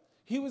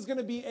 He was going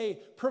to be a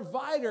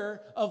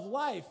provider of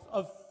life,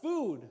 of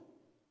food,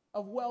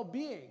 of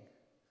well-being.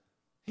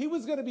 He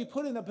was going to be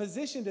put in a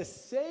position to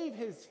save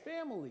his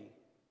family.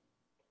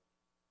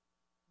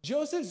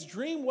 Joseph's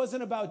dream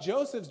wasn't about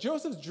Joseph.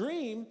 Joseph's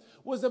dream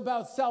was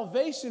about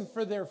salvation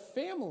for their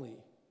family.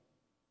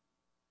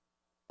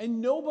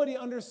 And nobody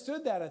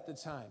understood that at the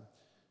time.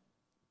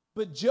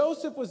 But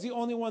Joseph was the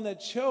only one that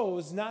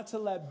chose not to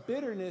let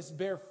bitterness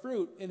bear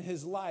fruit in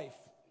his life.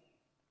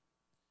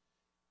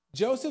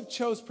 Joseph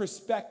chose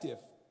perspective.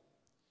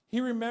 He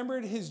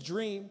remembered his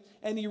dream,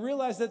 and he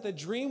realized that the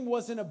dream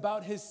wasn't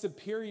about his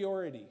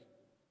superiority.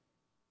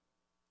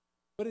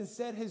 But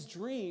instead, his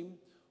dream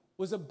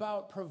was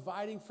about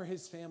providing for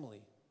his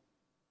family.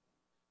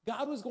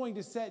 God was going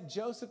to set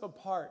Joseph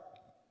apart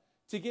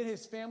to get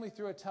his family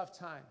through a tough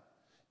time.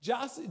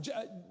 God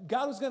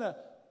was going to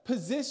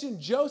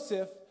position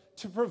Joseph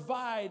to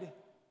provide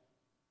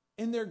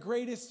in their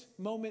greatest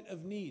moment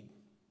of need.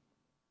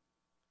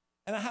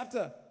 And I have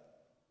to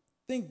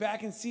think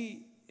back and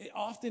see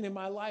often in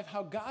my life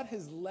how God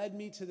has led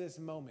me to this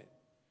moment.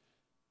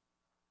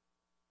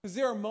 Because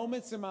there are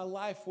moments in my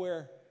life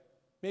where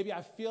maybe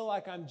I feel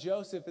like I'm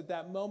Joseph at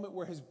that moment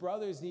where his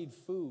brothers need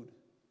food.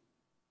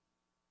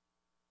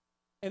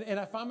 And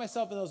I find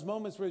myself in those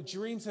moments where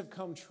dreams have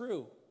come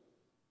true.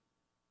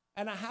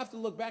 And I have to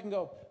look back and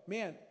go,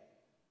 man,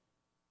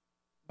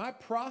 my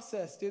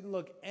process didn't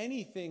look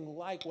anything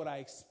like what I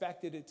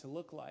expected it to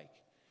look like.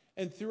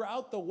 And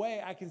throughout the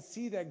way, I can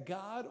see that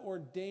God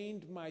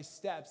ordained my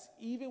steps,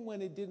 even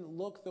when it didn't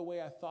look the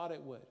way I thought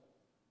it would.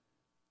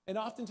 And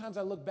oftentimes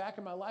I look back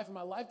at my life, and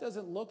my life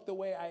doesn't look the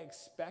way I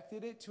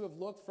expected it to have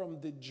looked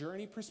from the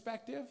journey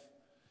perspective,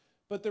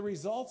 but the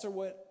results are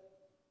what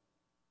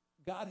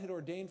God had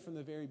ordained from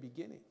the very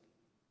beginning.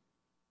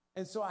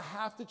 And so I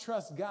have to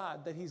trust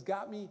God that he's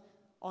got me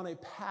on a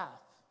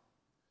path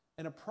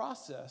and a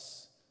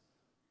process,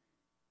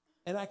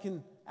 and I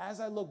can, as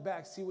I look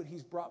back, see what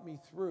he's brought me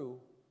through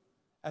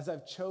as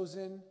I've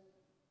chosen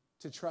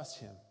to trust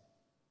him.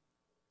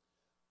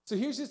 So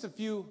here's just a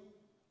few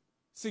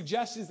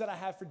suggestions that I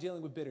have for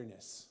dealing with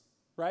bitterness,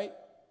 right?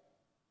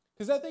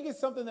 Because I think it's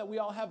something that we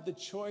all have the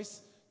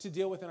choice to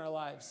deal with in our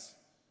lives.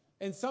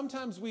 And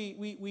sometimes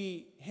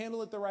we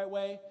handle it the right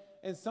way,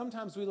 and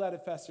sometimes we let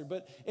it fester.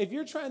 But if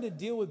you're trying to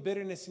deal with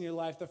bitterness in your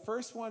life, the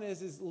first one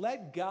is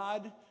let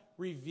God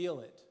reveal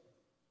it.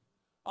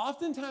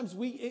 Oftentimes,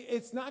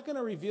 it's not going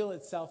to reveal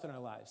itself in our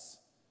lives.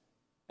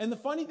 And the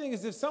funny thing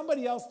is, if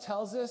somebody else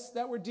tells us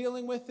that we're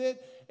dealing with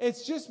it,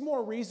 it's just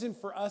more reason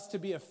for us to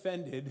be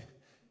offended.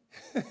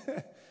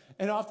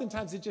 And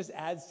oftentimes, it just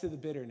adds to the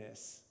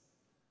bitterness.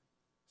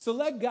 So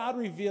let God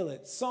reveal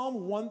it.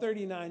 Psalm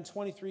 139,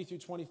 23 through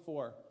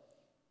 24.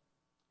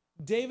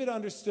 David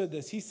understood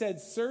this. He said,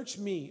 "Search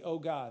me, O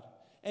God,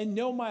 and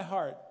know my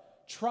heart.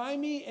 Try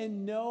me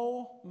and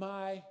know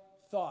my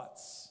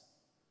thoughts.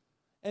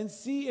 And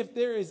see if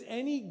there is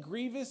any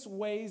grievous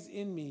ways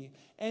in me,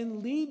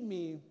 and lead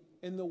me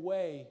in the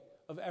way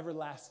of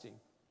everlasting."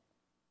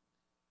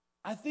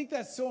 I think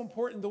that's so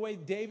important, the way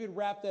David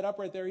wrapped that up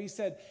right there. He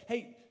said,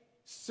 hey,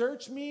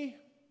 search me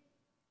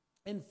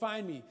and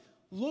find me.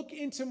 Look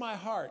into my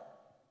heart.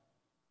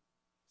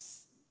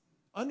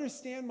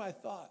 Understand my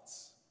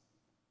thoughts.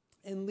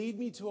 And lead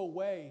me to a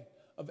way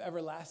of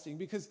everlasting.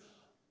 Because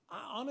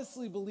I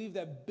honestly believe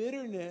that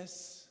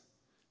bitterness,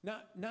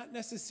 not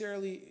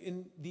necessarily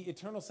in the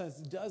eternal sense,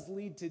 does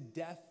lead to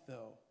death,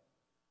 though.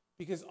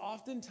 Because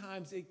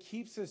oftentimes it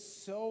keeps us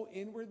so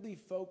inwardly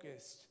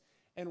focused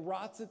and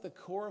rots at the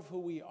core of who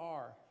we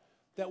are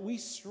that we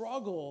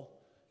struggle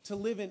to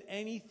live in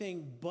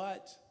anything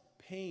but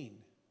pain.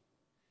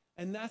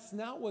 And that's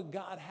not what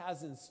God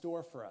has in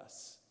store for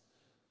us.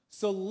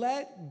 So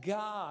let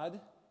God,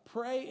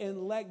 pray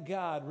and let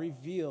God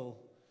reveal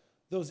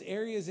those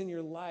areas in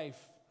your life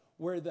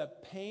where the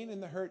pain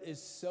and the hurt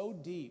is so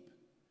deep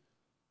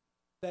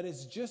that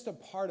it's just a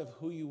part of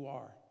who you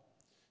are.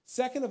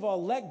 Second of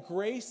all, let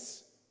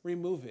grace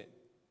remove it.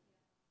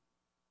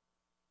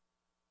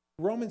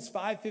 Romans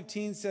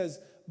 5:15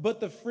 says, "But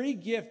the free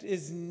gift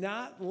is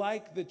not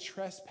like the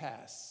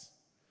trespass.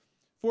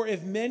 For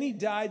if many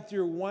died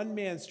through one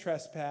man's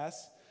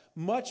trespass,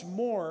 much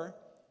more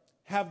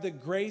have the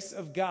grace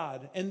of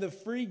God and the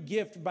free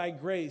gift by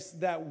grace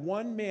that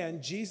one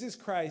man, Jesus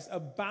Christ,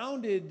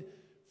 abounded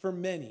for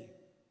many.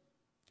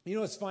 You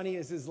know what's funny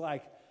is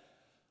like,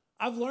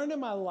 I've learned in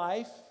my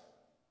life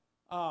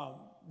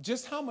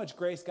just how much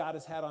grace God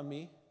has had on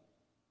me.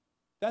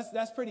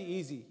 That's pretty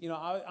easy. You know,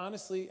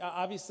 obviously,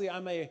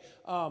 I'm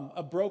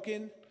a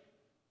broken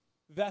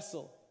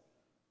vessel.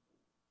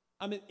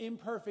 I'm an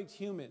imperfect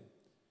human.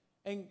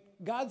 And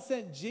God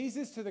sent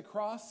Jesus to the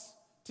cross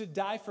to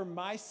die for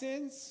my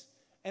sins,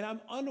 and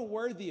I'm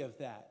unworthy of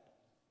that.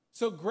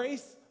 So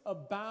grace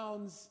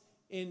abounds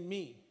in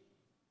me.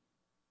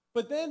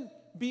 But then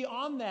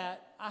beyond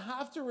that, I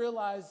have to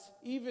realize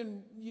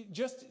even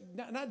just,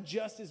 not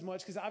just as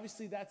much, because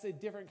obviously that's a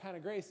different kind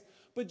of grace,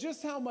 but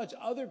just how much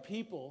other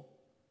people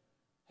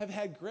have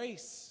had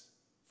grace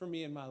for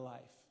me in my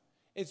life.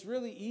 It's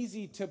really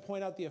easy to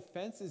point out the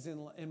offenses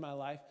in my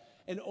life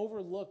and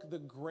overlook the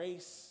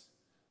grace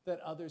that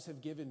others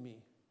have given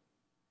me.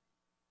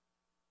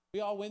 We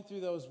all went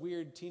through those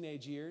weird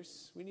teenage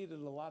years. We needed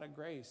a lot of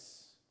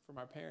grace from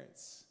our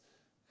parents.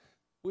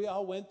 We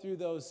all went through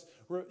those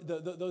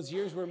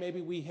years where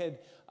maybe we had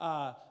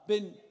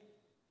been,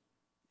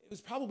 it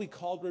was probably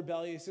called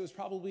rebellious, it was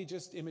probably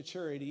just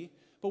immaturity,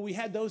 but we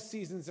had those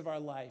seasons of our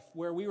life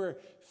where we were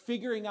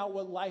figuring out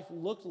what life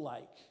looked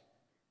like.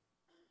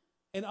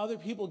 And other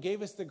people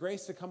gave us the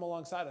grace to come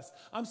alongside us.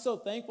 I'm so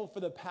thankful for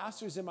the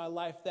pastors in my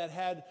life that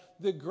had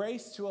the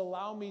grace to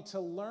allow me to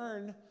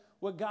learn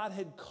what God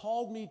had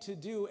called me to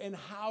do and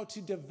how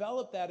to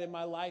develop that in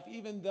my life,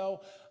 even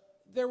though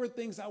there were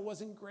things I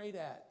wasn't great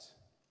at.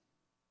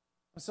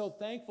 I'm so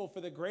thankful for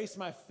the grace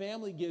my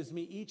family gives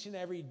me each and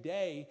every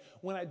day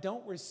when I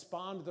don't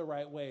respond the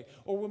right way,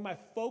 or when my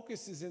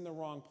focus is in the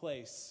wrong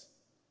place,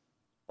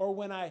 or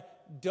when I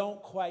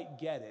don't quite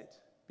get it,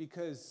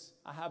 because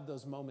I have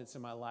those moments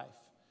in my life.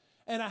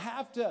 And I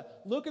have to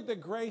look at the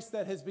grace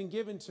that has been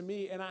given to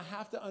me, and I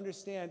have to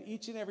understand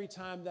each and every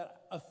time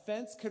that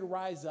offense could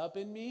rise up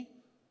in me,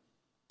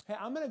 hey,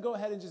 I'm going to go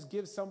ahead and just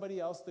give somebody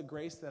else the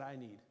grace that I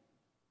need.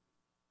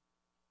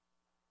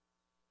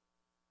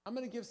 I'm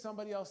going to give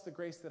somebody else the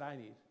grace that I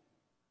need.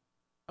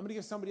 I'm going to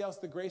give somebody else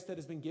the grace that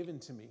has been given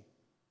to me.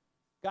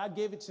 God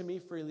gave it to me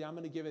freely. I'm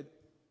going to give it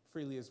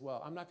freely as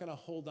well. I'm not going to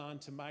hold on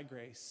to my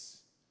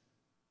grace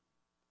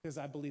because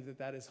I believe that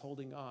that is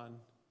holding on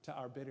to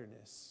our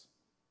bitterness.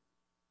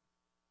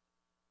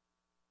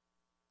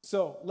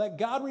 So let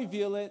God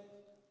reveal it,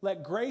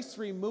 let grace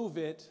remove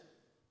it,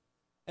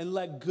 and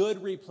let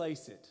good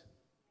replace it.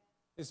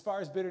 As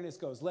far as bitterness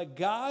goes, let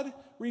God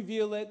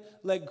reveal it,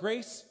 let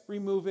grace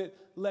remove it,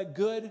 let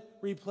good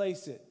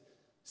replace it.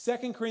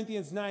 2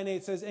 Corinthians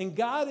 9:8 says, and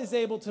God is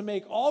able to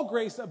make all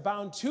grace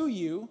abound to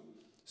you,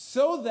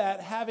 so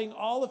that having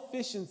all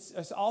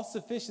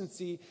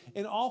sufficiency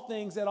in all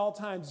things at all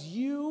times,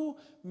 you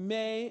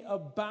may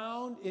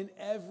abound in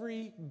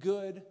every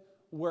good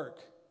work.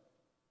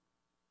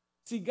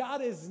 See,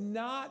 God is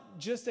not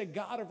just a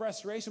God of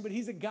restoration, but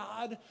he's a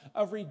God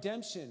of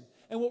redemption.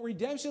 And what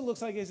redemption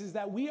looks like is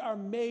that we are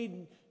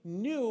made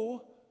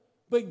new,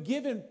 but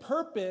given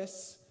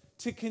purpose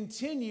to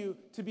continue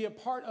to be a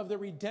part of the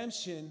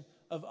redemption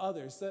of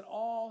others. That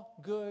all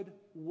good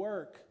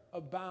work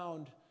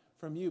abound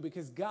from you,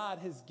 because God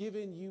has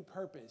given you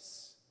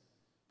purpose,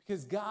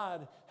 because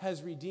God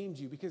has redeemed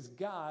you, because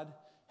God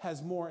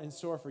has more in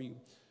store for you.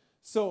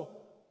 So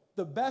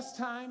the best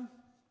time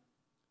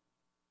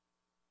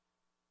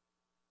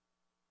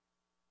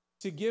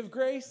to give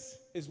grace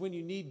is when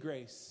you need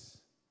grace.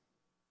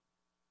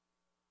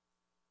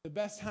 The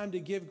best time to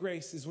give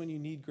grace is when you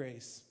need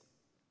grace.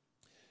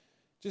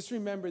 Just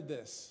remember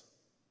this.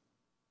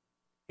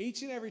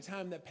 Each and every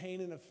time that pain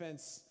and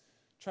offense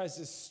tries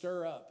to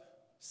stir up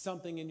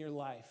something in your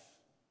life,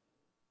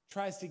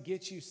 tries to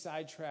get you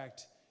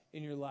sidetracked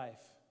in your life,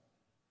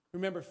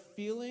 remember,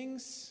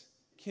 feelings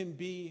can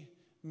be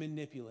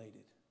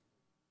manipulated.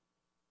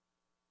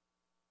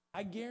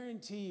 I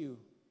guarantee you,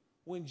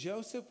 when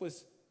Joseph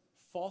was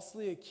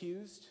falsely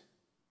accused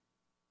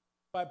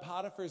by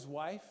Potiphar's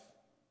wife,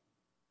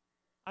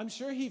 I'm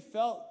sure he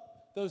felt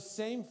those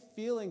same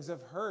feelings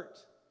of hurt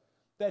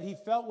that he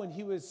felt when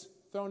he was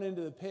thrown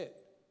into the pit.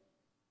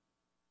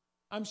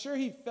 I'm sure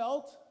he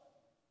felt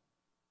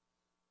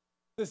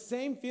the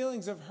same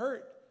feelings of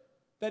hurt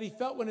that he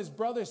felt when his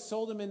brothers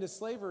sold him into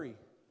slavery.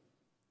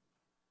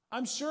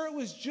 I'm sure it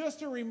was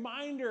just a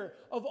reminder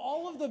of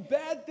all of the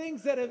bad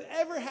things that have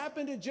ever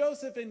happened to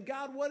Joseph, and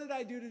God, what did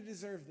I do to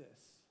deserve this?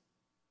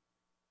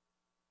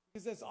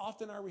 Because that's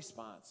often our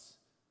response.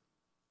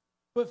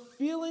 But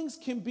feelings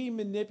can be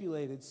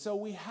manipulated, so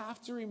we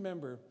have to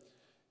remember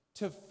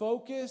to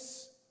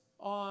focus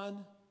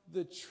on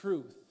the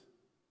truth.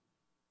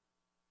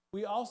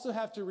 We also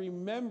have to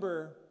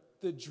remember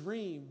the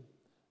dream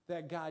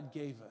that God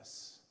gave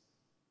us.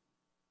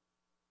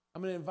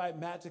 I'm going to invite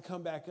Matt to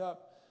come back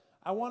up.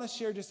 I want to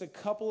share just a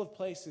couple of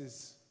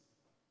places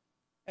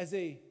as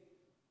a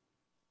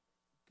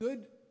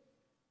good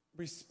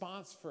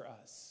response for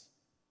us.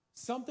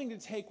 something to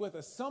take with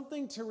us,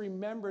 something to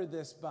remember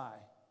this by.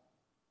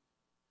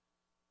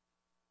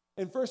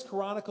 In 1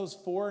 Chronicles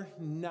 4,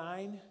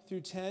 9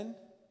 through 10,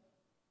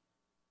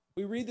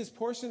 we read this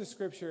portion of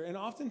Scripture, and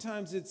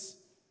oftentimes it's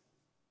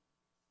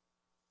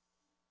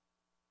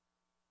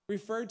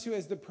referred to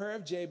as the prayer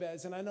of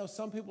Jabez. And I know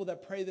some people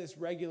that pray this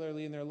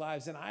regularly in their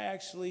lives, and I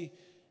actually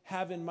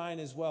have in mind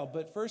as well.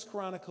 But 1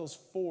 Chronicles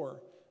 4,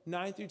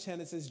 9 through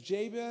 10, it says,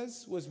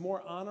 Jabez was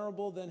more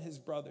honorable than his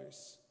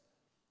brothers.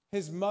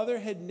 His mother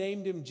had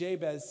named him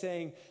Jabez,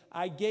 saying,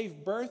 I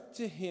gave birth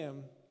to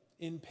him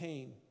in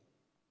pain.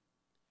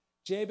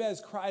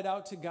 Jabez cried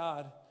out to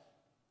God,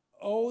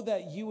 oh,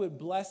 that you would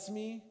bless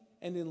me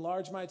and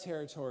enlarge my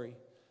territory.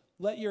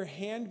 Let your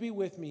hand be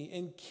with me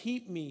and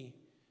keep me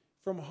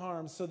from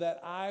harm so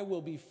that I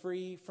will be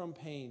free from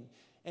pain.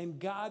 And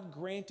God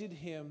granted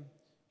him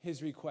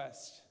his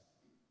request.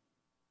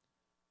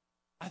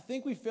 I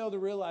think we fail to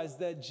realize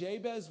that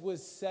Jabez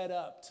was set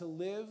up to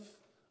live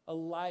a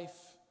life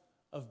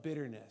of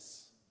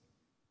bitterness.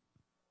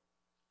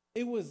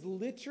 It was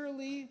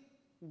literally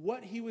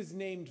what he was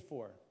named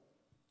for.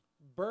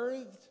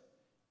 Birthed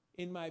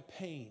in my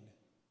pain.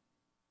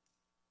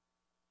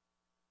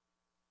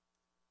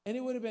 And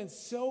it would have been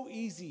so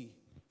easy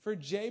for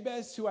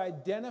Jabez to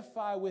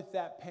identify with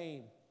that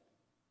pain.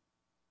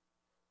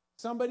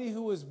 Somebody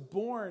who was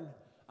born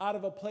out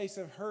of a place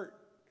of hurt.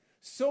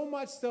 So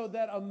much so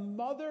that a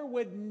mother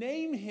would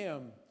name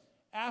him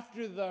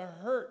after the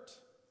hurt.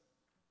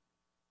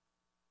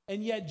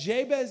 And yet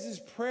Jabez's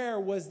prayer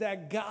was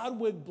that God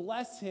would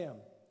bless him,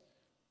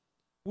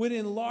 would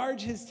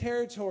enlarge his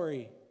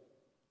territory,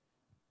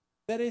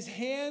 that his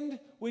hand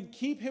would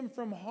keep him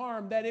from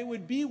harm, that it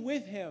would be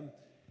with him,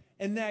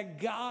 and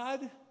that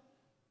God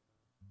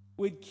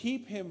would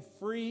keep him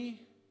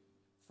free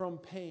from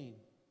pain,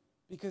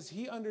 because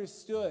he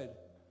understood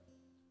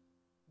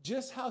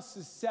just how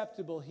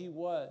susceptible he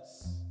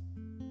was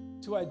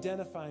to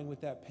identifying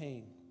with that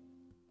pain.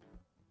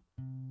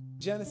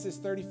 Genesis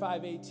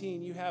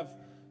 35:18, you have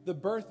the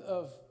birth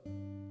of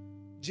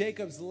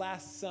Jacob's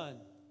last son,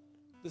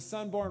 the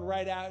son born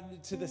right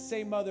out to the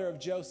same mother of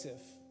Joseph.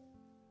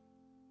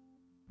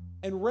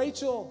 And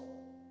Rachel,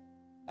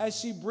 as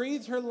she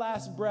breathed her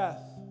last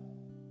breath,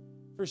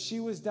 for she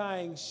was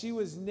dying,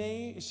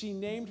 she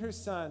named her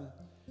son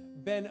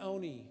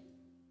Ben-Oni.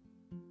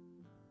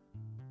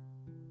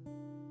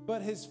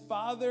 But his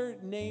father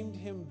named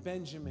him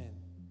Benjamin.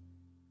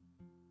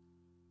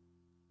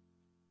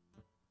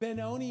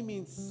 Ben-Oni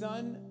means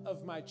son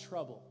of my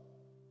trouble.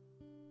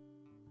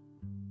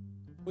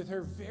 With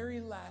her very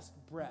last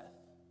breath,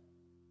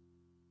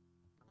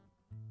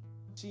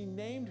 she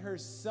named her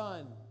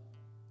son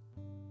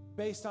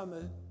based on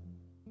the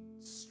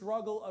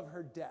struggle of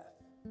her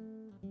death.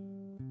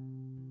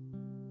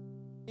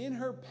 In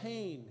her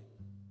pain,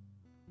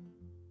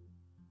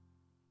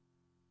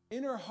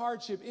 in her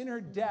hardship, in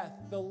her death,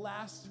 the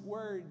last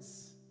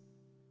words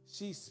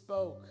she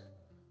spoke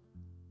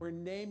were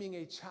naming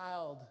a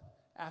child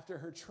after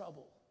her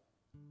trouble.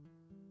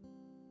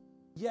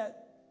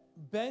 Yet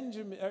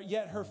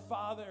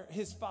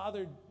his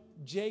father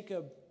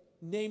Jacob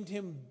named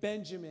him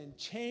Benjamin,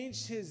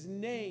 changed his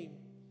name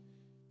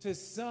to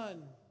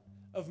son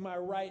of my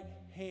right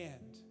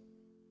hand.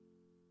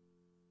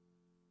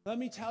 Let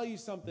me tell you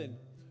something.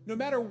 No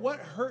matter what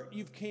hurt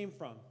you've came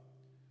from,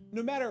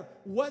 no matter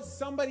what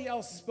somebody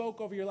else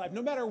spoke over your life,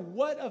 no matter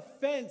what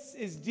offense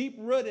is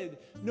deep-rooted,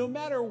 no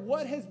matter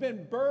what has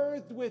been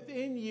birthed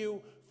within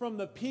you from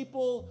the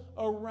people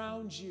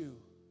around you,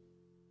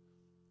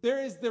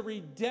 there is the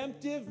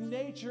redemptive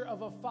nature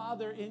of a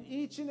father in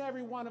each and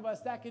every one of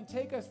us that can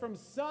take us from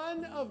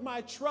son of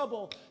my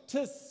trouble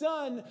to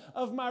son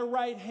of my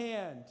right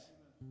hand.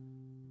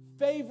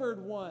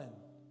 Favored one.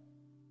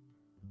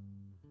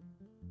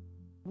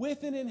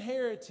 With an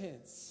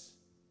inheritance.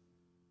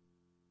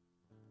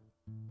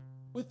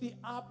 With the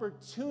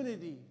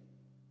opportunity.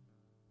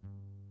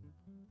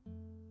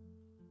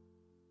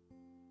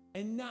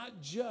 And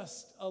not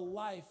just a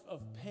life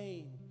of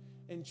pain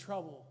and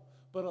trouble,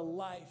 but a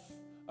life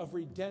of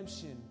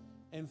redemption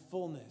and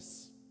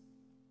fullness.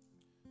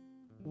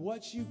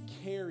 What you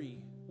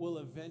carry will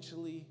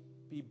eventually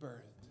be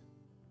birthed.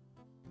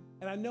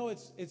 And I know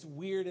it's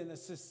weird in a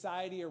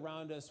society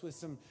around us with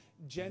some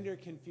gender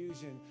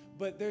confusion,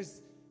 but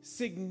there's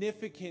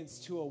significance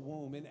to a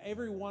womb. And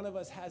every one of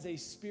us has a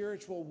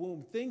spiritual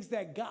womb, things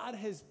that God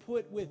has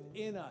put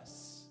within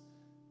us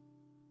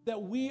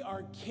that we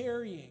are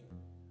carrying,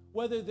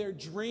 whether they're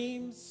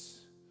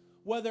dreams,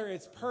 whether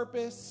it's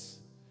purpose.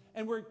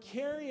 And we're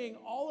carrying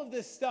all of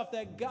this stuff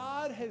that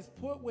God has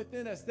put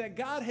within us, that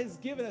God has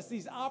given us,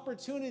 these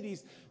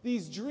opportunities,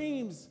 these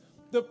dreams,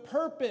 the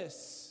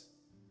purpose,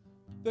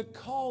 the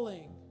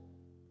calling.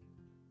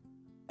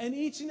 And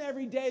each and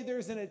every day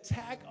there's an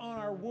attack on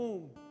our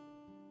womb.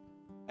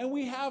 And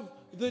we have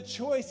the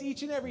choice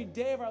each and every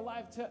day of our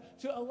life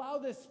to allow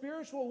this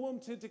spiritual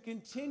womb to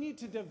continue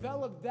to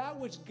develop that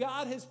which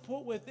God has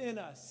put within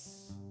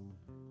us.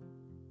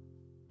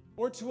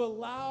 Or to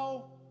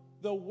allow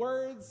the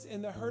words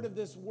and the hurt of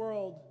this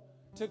world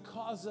to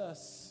cause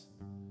us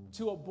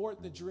to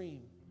abort the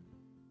dream,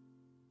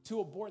 to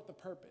abort the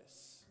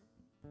purpose.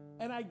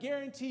 And I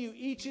guarantee you,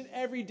 each and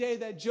every day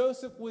that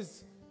Joseph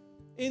was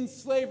in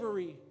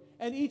slavery,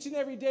 and each and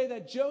every day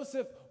that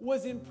Joseph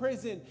was in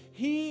prison,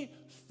 he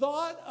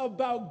thought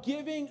about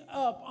giving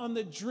up on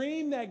the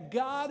dream that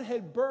God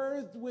had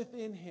birthed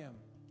within him.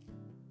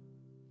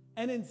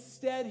 And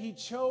instead, he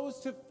chose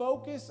to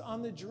focus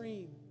on the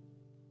dream.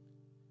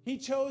 He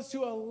chose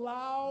to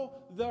allow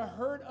the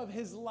hurt of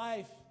his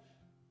life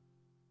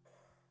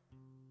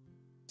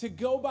to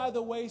go by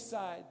the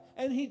wayside.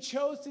 And he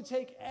chose to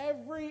take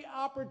every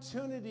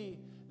opportunity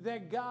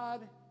that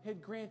God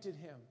had granted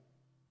him.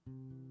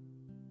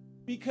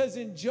 Because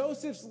in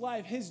Joseph's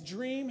life, his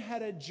dream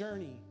had a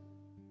journey.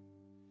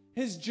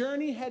 His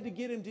journey had to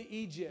get him to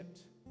Egypt.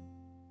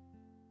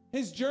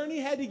 His journey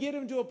had to get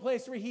him to a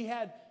place where he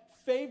had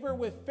favor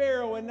with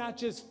Pharaoh and not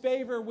just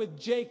favor with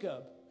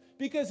Jacob.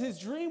 Because his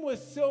dream was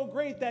so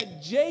great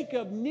that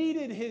Jacob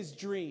needed his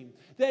dream.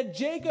 That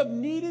Jacob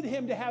needed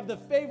him to have the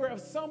favor of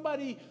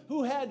somebody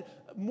who had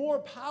more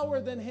power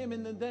than him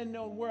in the then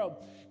known world.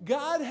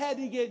 God had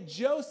to get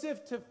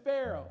Joseph to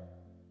Pharaoh.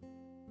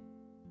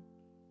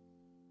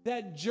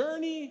 That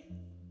journey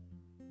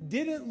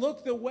didn't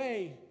look the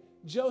way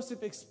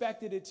Joseph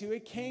expected it to.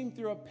 It came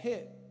through a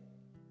pit.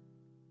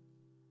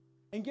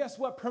 And guess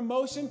what?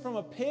 Promotion from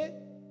a pit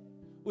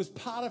was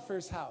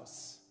Potiphar's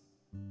house.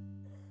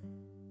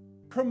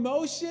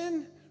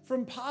 Promotion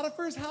from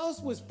Potiphar's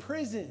house was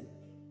prison.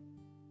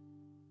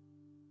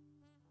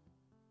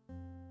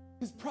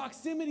 His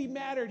proximity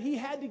mattered. He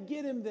had to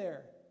get him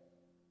there.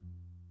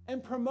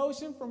 And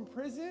promotion from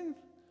prison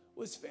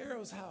was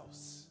Pharaoh's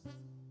house.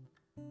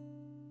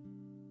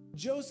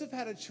 Joseph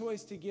had a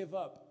choice to give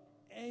up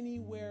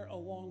anywhere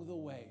along the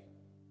way.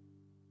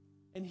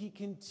 And he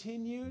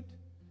continued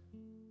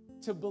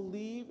to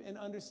believe and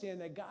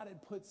understand that God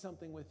had put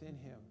something within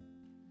him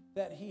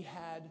that he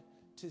had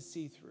to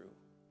see through.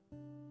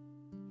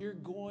 You're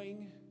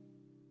going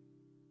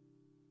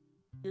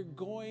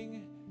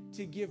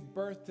to give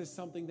birth to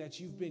something that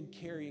you've been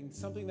carrying,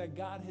 something that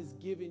God has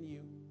given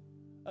you,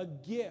 a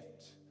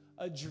gift,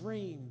 a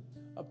dream,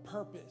 a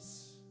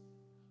purpose.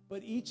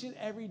 But each and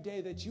every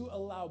day that you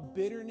allow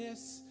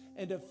bitterness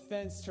and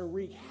offense to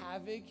wreak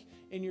havoc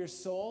in your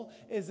soul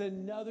is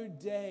another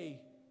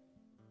day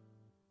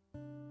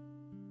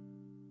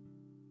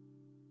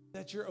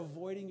that you're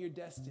avoiding your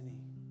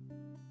destiny.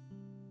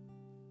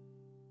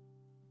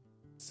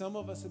 Some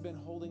of us have been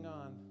holding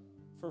on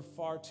for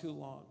far too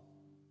long.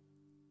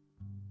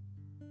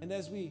 And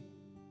as we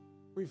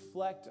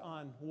reflect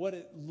on what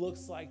it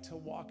looks like to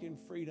walk in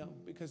freedom,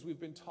 because we've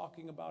been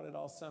talking about it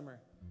all summer,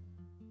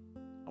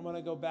 I'm going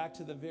to go back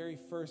to the very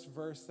first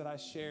verse that I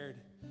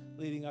shared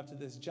leading up to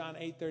this. John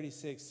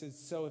 8:36 says,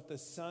 "So if the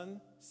Son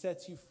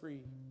sets you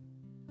free,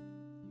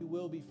 you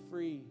will be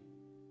free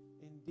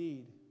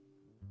indeed."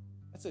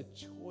 That's a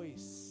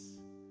choice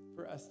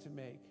for us to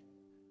make,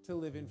 to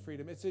live in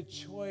freedom. It's a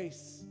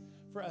choice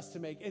for us to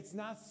make. It's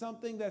not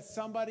something that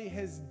somebody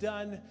has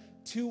done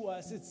to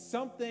us. It's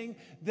something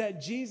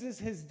that Jesus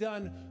has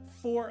done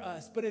for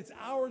us. But it's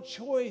our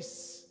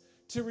choice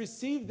to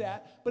receive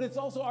that. But it's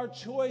also our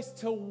choice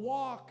to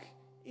walk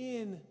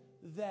in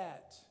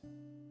that.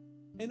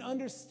 And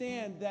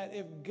understand that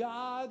if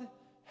God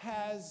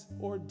has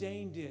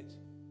ordained it,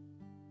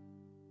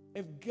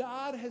 if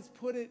God has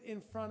put it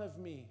in front of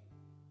me,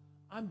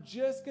 I'm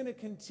just going to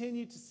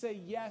continue to say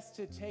yes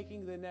to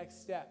taking the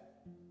next step.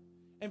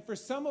 And for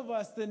some of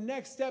us, the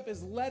next step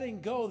is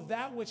letting go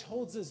that which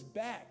holds us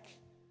back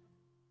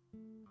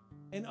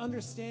and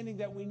understanding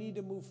that we need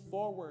to move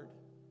forward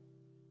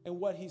in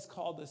what He's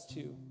called us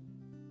to.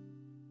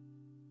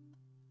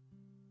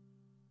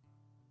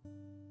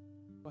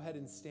 Go ahead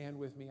and stand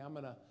with me.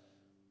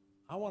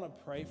 I want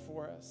to pray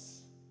for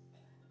us.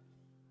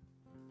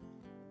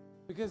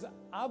 Because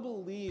I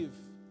believe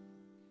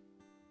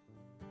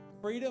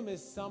freedom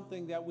is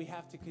something that we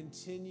have to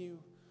continue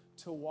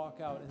to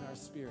walk out in our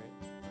spirit.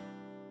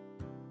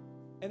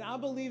 And I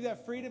believe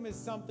that freedom is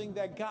something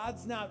that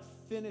God's not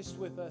finished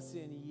with us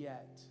in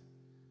yet.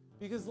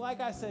 Because like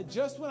I said,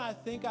 just when I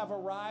think I've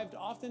arrived,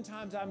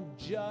 oftentimes I'm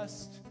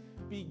just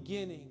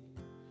beginning.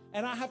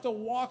 And I have to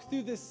walk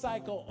through this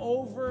cycle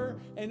over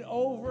and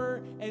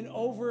over and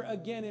over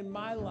again in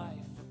my life.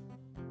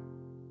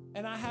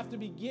 And I have to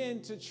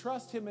begin to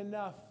trust Him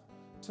enough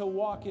to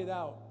walk it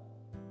out.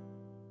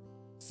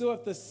 So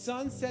if the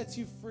Son sets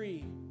you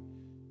free,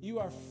 you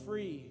are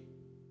free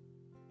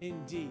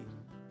indeed.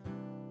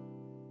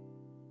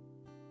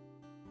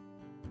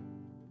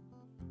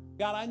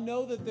 God, I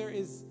know that there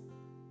is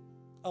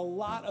a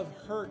lot of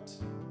hurt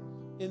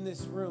in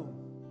this room.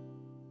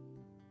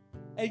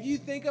 If you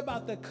think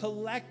about the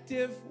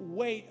collective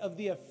weight of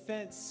the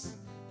offense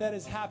that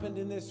has happened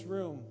in this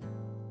room,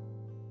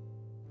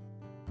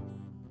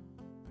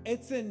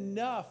 it's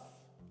enough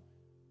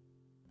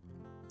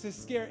to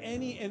scare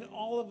any and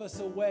all of us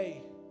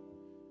away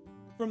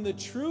from the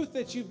truth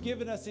that you've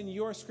given us in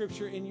your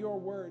scripture, in your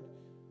word.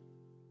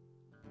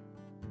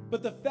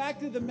 But the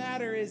fact of the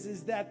matter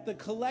is that the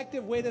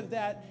collective weight of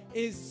that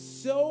is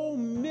so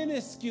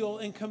minuscule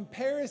in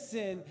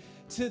comparison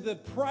to the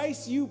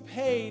price you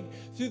paid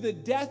through the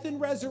death and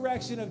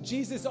resurrection of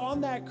Jesus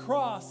on that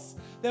cross,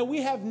 that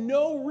we have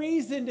no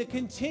reason to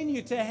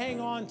continue to hang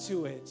on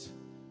to it.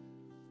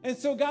 And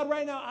so, God,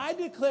 right now, I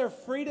declare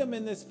freedom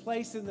in this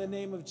place in the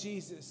name of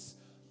Jesus.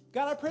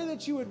 God, I pray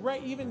that you would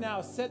right even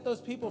now set those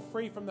people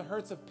free from the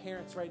hurts of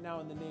parents right now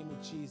in the name of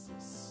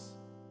Jesus.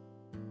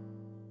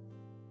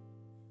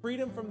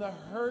 Freedom from the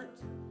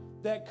hurt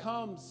that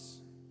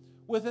comes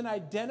with an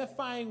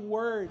identifying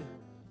word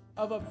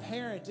of a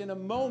parent in a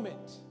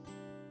moment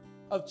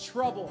of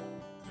trouble,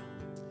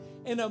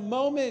 in a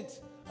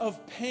moment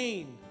of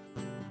pain,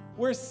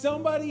 where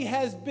somebody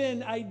has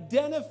been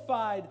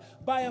identified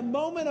by a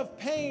moment of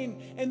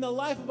pain in the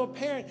life of a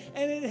parent,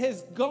 and it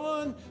has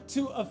gone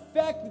to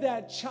affect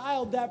that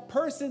child, that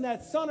person,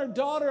 that son or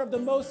daughter of the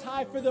Most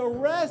High for the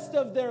rest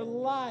of their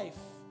life.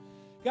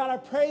 God, I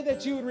pray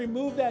that you would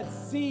remove that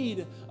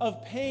seed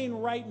of pain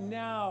right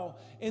now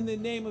in the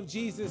name of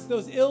Jesus.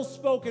 Those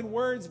ill-spoken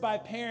words by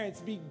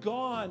parents be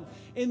gone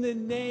in the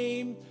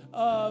name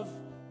of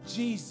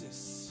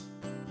Jesus.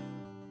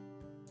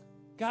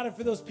 God, and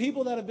for those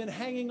people that have been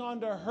hanging on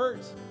to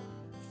hurt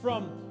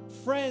from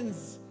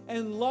friends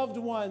and loved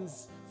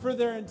ones for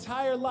their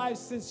entire lives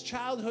since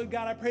childhood,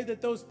 God, I pray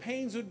that those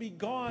pains would be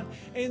gone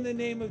in the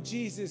name of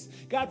Jesus.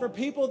 God, for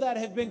people that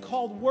have been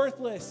called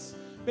worthless,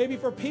 maybe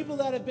for people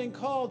that have been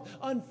called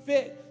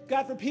unfit,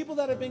 God, for people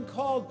that have been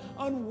called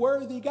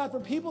unworthy, God, for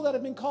people that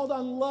have been called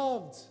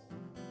unloved,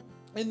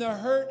 and the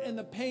hurt and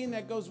the pain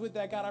that goes with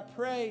that, God, I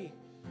pray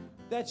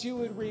that you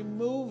would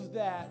remove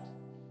that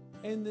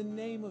in the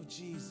name of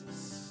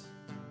Jesus.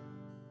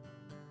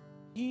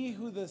 He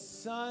who the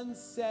Son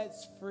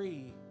sets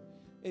free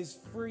is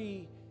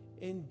free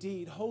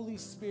indeed. Holy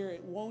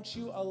Spirit, won't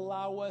you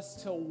allow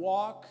us to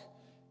walk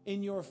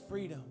in your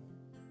freedom?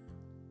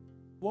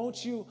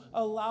 Won't you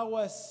allow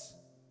us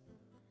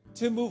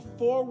to move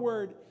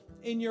forward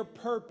in your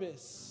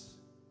purpose?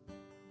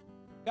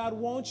 God,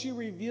 won't you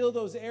reveal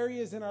those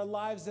areas in our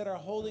lives that are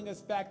holding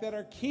us back, that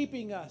are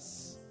keeping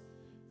us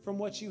from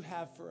what you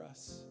have for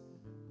us?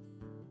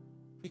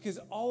 Because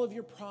all of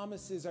your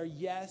promises are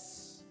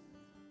yes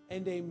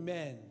and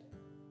amen.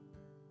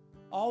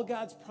 All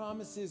God's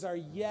promises are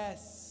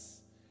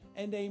yes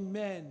and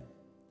amen.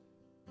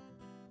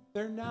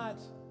 They're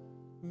not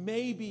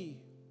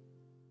maybe.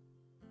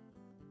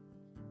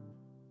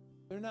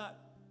 They're not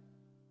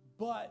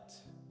but.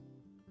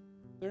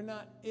 They're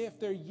not if.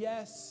 They're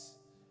yes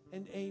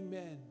and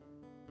amen.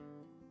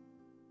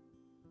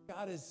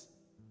 God has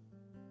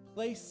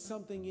placed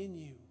something in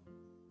you.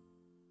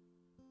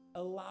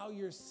 Allow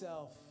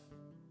yourself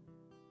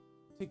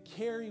to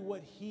carry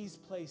what He's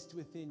placed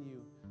within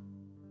you,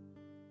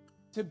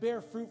 to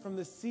bear fruit from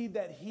the seed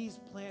that He's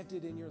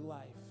planted in your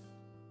life.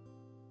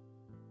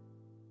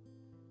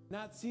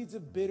 Not seeds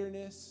of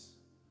bitterness,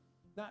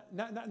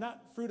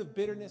 not fruit of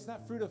bitterness,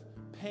 not fruit of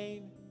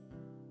pain,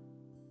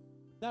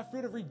 not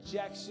fruit of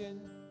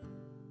rejection,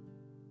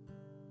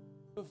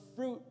 but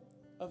fruit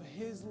of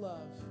His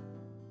love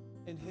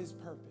and His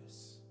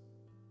purpose.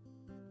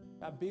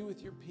 God, be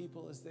with your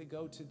people as they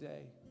go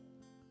today.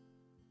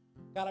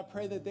 God, I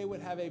pray that they would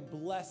have a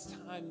blessed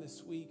time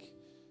this week.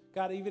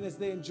 God, even as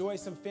they enjoy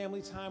some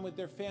family time with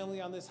their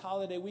family on this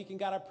holiday weekend,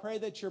 God, I pray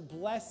that your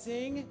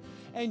blessing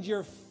and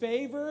your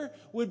favor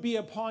would be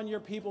upon your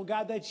people.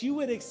 God, that you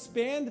would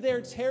expand their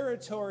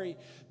territory.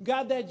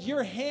 God, that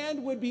your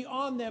hand would be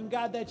on them.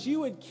 God, that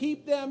you would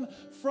keep them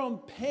from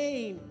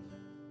pain.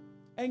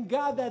 And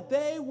God, that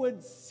they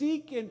would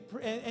seek and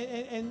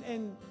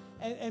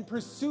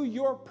pursue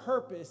your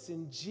purpose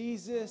in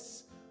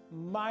Jesus'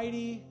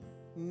 mighty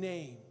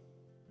name.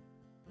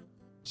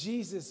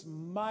 Jesus'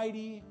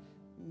 mighty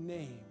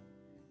name.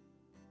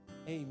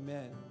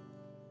 Amen.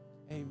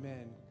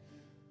 Amen.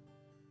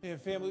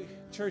 And family,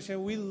 church,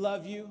 and we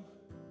love you.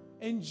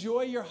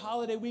 Enjoy your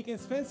holiday weekend.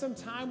 Spend some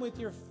time with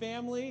your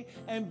family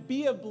and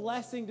be a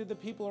blessing to the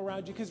people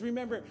around you. Because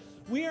remember,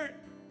 we aren't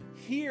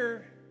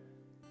here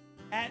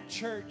at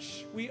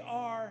church. We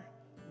are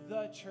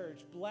the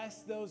church.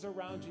 Bless those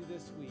around you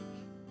this week.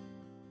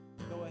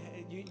 Go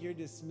ahead. You're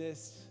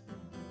dismissed.